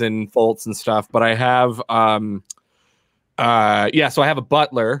Simmons and Fultz and stuff, but I have so I have a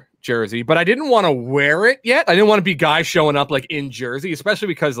Butler jersey, but I didn't want to wear it yet. I didn't want to be guys showing up like in jersey, especially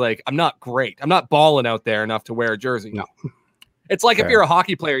because like I'm not great. I'm not balling out there enough to wear a jersey. No. It's like if you're a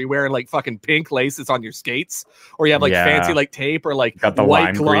hockey player, you're wearing like fucking pink laces on your skates, or you have like fancy like tape or like got the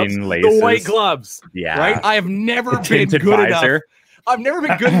white gloves. Green laces. The white gloves. Yeah. Right? I have never been good enough. I've never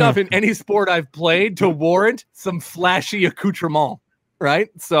been good enough in any sport I've played to warrant some flashy accoutrement. Right?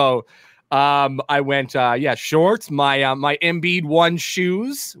 So I went shorts, my Embiid 1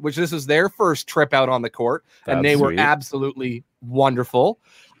 shoes, which this is their first trip out on the court, and they were absolutely wonderful.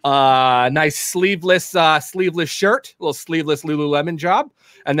 Nice sleeveless shirt, little sleeveless Lululemon job,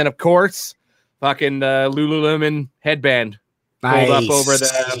 and then of course fucking Lululemon headband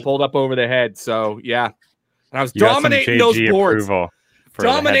pulled up over the head. So yeah, and I was dominating those boards.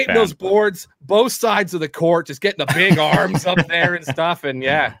 Dominating those boards, both sides of the court, just getting the big arms up there and stuff. And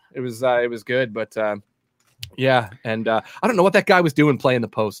yeah, it was good. But yeah, and I don't know what that guy was doing playing the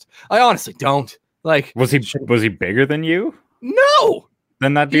post. I honestly don't. Like, was he bigger than you? No.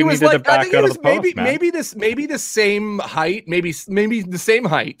 Then that dude needed to back out of the post, maybe the same height, maybe the same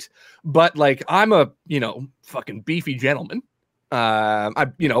height, but like I'm a fucking beefy gentleman.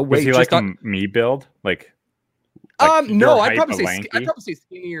 Was he like me build like? No, I'd probably say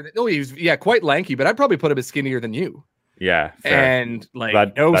skinnier than. No, he was quite lanky, but I'd probably put him as skinnier than you. Yeah, fair. And like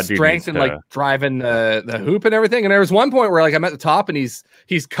that strength and like driving the hoop and everything. And there was one point where like I'm at the top and he's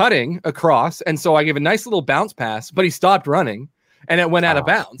cutting across, and so I give a nice little bounce pass, but he stopped running and it went out of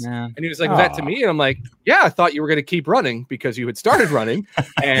bounds. Man. And he was like, "Was that to me?" And I'm like, "Yeah, I thought you were going to keep running because you had started running,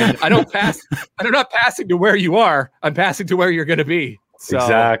 and I'm not passing to where you are. I'm passing to where you're going to be." So,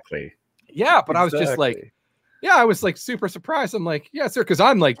 exactly. Yeah, but I was just like. Yeah, I was like super surprised. I'm like, yeah, sir, because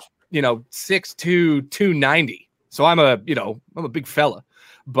I'm like, 6'2", 290. So I'm a big fella.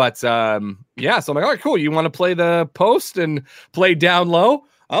 But so I'm like, all right, cool. You want to play the post and play down low?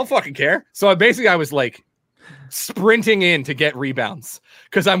 I don't fucking care. So I was like sprinting in to get rebounds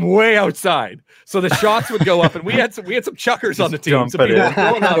because I'm way outside. So the shots would go up, and we had some chuckers on the team. So people were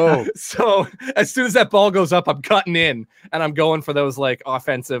going up. So as soon as that ball goes up, I'm cutting in and I'm going for those like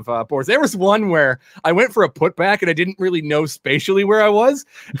offensive boards. There was one where I went for a putback and I didn't really know spatially where I was,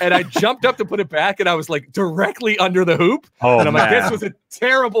 and I jumped up to put it back, and I was like directly under the hoop. And I'm like, this was a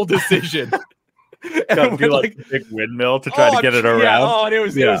terrible decision. Got to do like a big windmill to try to get it around. Yeah, and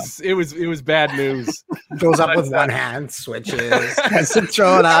it was bad news. Goes up with one hand, switches, has to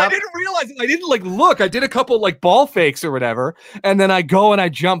throw it up. I didn't realize it. I didn't like look. I did a couple like ball fakes or whatever, and then I go and I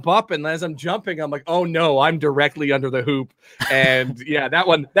jump up, and as I'm jumping, I'm like, oh no, I'm directly under the hoop, and yeah, that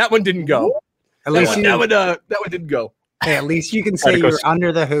one didn't go. That one didn't go. Hey, at least you can say you're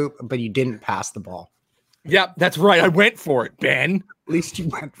under the hoop, but you didn't pass the ball. Yeah, that's right. I went for it, Ben. At least you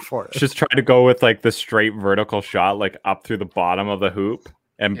went for it. Just try to go with like the straight vertical shot, like up through the bottom of the hoop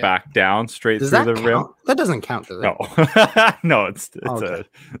and back down straight through the rim. That doesn't count, does it? No, no, it's okay.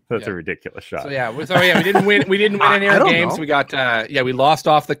 That's a ridiculous shot. So we didn't win. We didn't win any of the games. We got we lost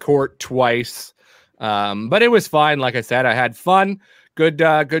off the court twice, but it was fine. Like I said, I had fun.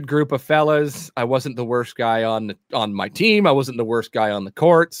 Good group of fellas. I wasn't the worst guy on my team. I wasn't the worst guy on the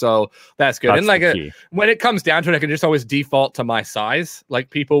court, so that's good. And like when it comes down to it, I can just always default to my size.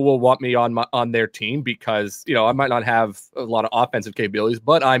 Like people will want me on their team because I might not have a lot of offensive capabilities,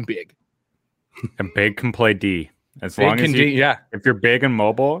 but I'm big. And big can play D. As long as if you're big and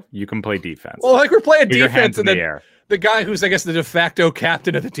mobile, you can play defense. Well, like we're playing defense, and then the guy who's I guess the de facto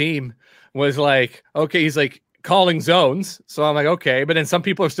captain of the team was like, okay, he's like calling zones, so I'm like, okay, but then some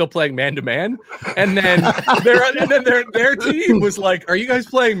people are still playing man-to-man, and then their team was like, are you guys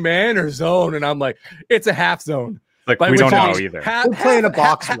playing man or zone? And I'm like, it's a half zone. Like we don't know either. We're playing a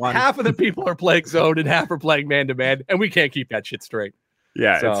box one. Half of the people are playing zone and half are playing man-to-man, and we can't keep that shit straight.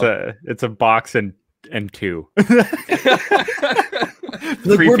 Yeah, so. it's a box and two.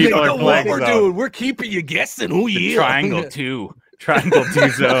 Three people are playing what we're doing. We're keeping you guessing who you triangle two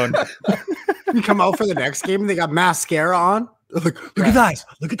zone. You come out for the next game and they got mascara on. Like, look at the eyes.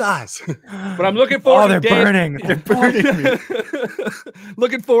 Look at the eyes. But I'm looking forward to burning. They're burning me.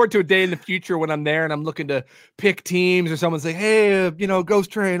 Looking forward to a day in the future when I'm there and I'm looking to pick teams or someone's like, hey,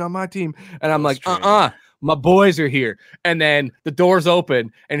 Ghost Train on my team. And I'm like, my boys are here. And then the doors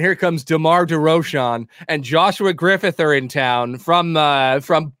open and here comes DeMar DeRozan and Joshua Griffith are in town from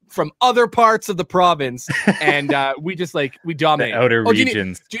other parts of the province, and we dominate the outer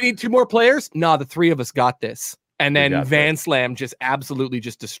regions. Do you need two more players? No, the three of us got this. And then Van Slam just absolutely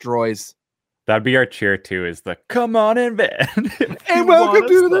just destroys That'd be our cheer too. Is the come on in, Van? Hey, welcome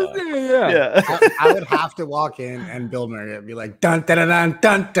to the Yeah. I would have to walk in and Bill Murray would be like, dun dun dun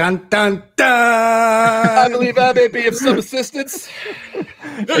dun dun dun dun. I believe I may be of some assistance.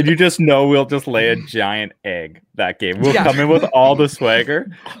 And you just know we'll just lay a giant egg that game. We'll come in with all the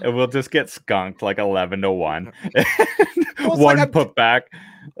swagger, and we'll just get skunked like 11-1. One put back.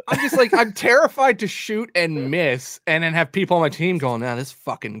 I'm just like, I'm terrified to shoot and miss and then have people on my team going, nah, this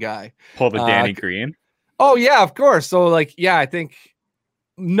fucking guy. Pull the Danny Green. Oh, yeah, of course. So, like, yeah, I think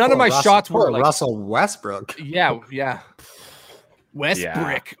none of my shots were like Russell Westbrook. Yeah.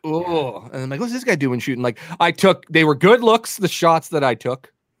 Westbrook. Oh, and I'm like, what's this guy doing shooting? Like, they were good looks, the shots that I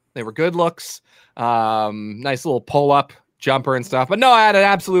took. They were good looks. Nice little pull up jumper and stuff. But no, I had an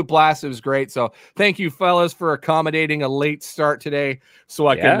absolute blast. It was great. So thank you, fellas, for accommodating a late start today so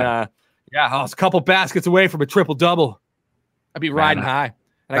I can, I was a couple baskets away from a triple double. I'd be riding high.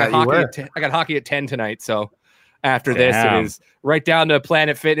 And I got hockey at 10 tonight. So after this, it is right down to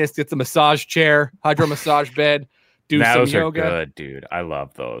Planet Fitness, get the massage chair, hydro massage bed, do those some yoga. Are good, dude. I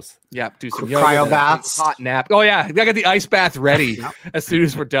love those. Yeah, do some yoga. Cryo baths. Hot nap. Oh, yeah. I got the ice bath ready as soon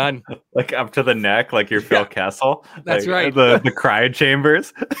as we're done. Like up to the neck, like you're Phil Kessel. That's right. The cryo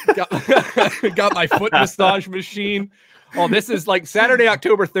chambers. Got my foot massage machine. Oh, this is like Saturday,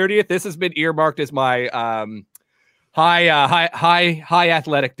 October 30th. This has been earmarked as my high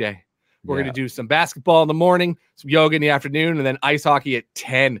athletic day. We're going to do some basketball in the morning, some yoga in the afternoon, and then ice hockey at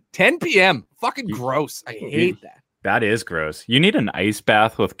 10 p.m. Fucking gross. I hate that. That is gross. You need an ice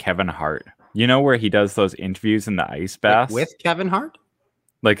bath with Kevin Hart. You know where he does those interviews in the ice bath? Like with Kevin Hart?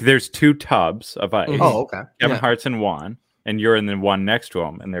 Like there's 2 tubs of ice. Oh, okay. Kevin Hart's in one, and you're in the one next to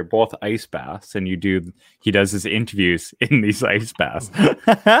him, and they're both ice baths. And he does his interviews in these ice baths.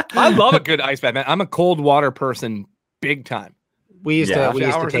 I love a good ice bath, man. I'm a cold water person, big time. We used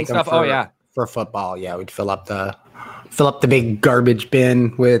to take them for football. Yeah, we'd fill up the big garbage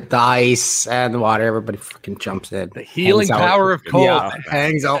bin with the ice and the water. Everybody freaking jumps in. The healing power of cold. Yeah,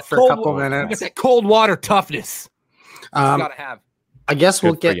 hangs out for a couple minutes. That cold water toughness. Gotta have. I guess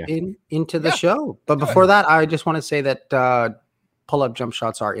we'll get into the show. But before that, I just want to say that pull-up jump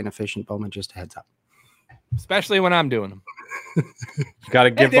shots are inefficient, Bowman. Just a heads up. Especially when I'm doing them. You got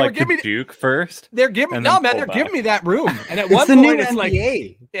to give the Duke first. They're giving they're giving me that room. And at one point, it's like,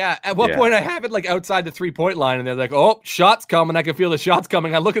 at one point I have it like outside the 3-point line, and they're like, "Oh, shots coming!" I can feel the shots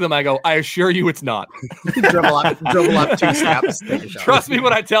coming. I look at them, I go, "I assure you, it's not." dribble up 2 steps. Trust me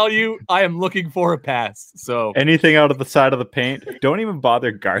when I tell you, I am looking for a pass. So anything out of the side of the paint, don't even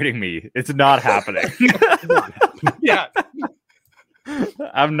bother guarding me. It's not happening. Yeah.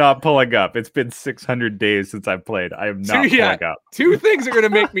 I'm not pulling up. It's been 600 days since I played. I am not pulling up. 2 things are going to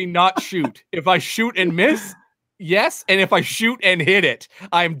make me not shoot. If I shoot and miss, yes. And if I shoot and hit it,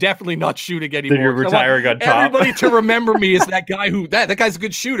 I'm definitely not shooting anymore. Then you're retiring on top. Everybody to remember me as that guy who, that guy's a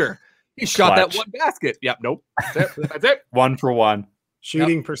good shooter. He shot that one basket. Yep. Nope. That's it. 1 for 1.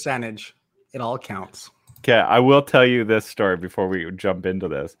 Shooting percentage. It all counts. Okay. I will tell you this story before we jump into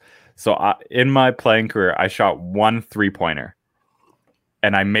this. So in my playing career, I shot 1 3-pointer.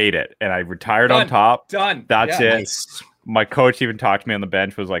 And I made it, and I retired on top. Done. That's it. Nice. My coach even talked to me on the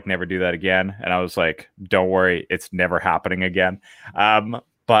bench, was like, never do that again. And I was like, don't worry, it's never happening again.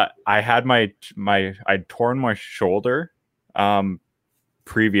 But I had I'd torn my shoulder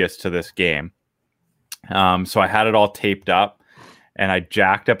previous to this game. So I had it all taped up, and I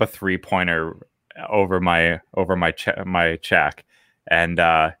jacked up a 3-pointer over my check and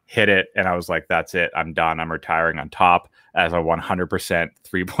hit it. And I was like, that's it. I'm done. I'm retiring on top as a 100%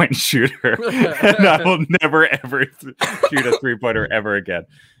 3-point shooter. And I will never, ever shoot a 3-pointer ever again.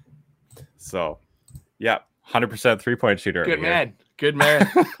 So, yeah, 100% 3-point shooter. Good man. Good man.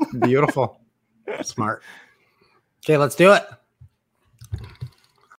 Beautiful. Smart. Okay, let's do it.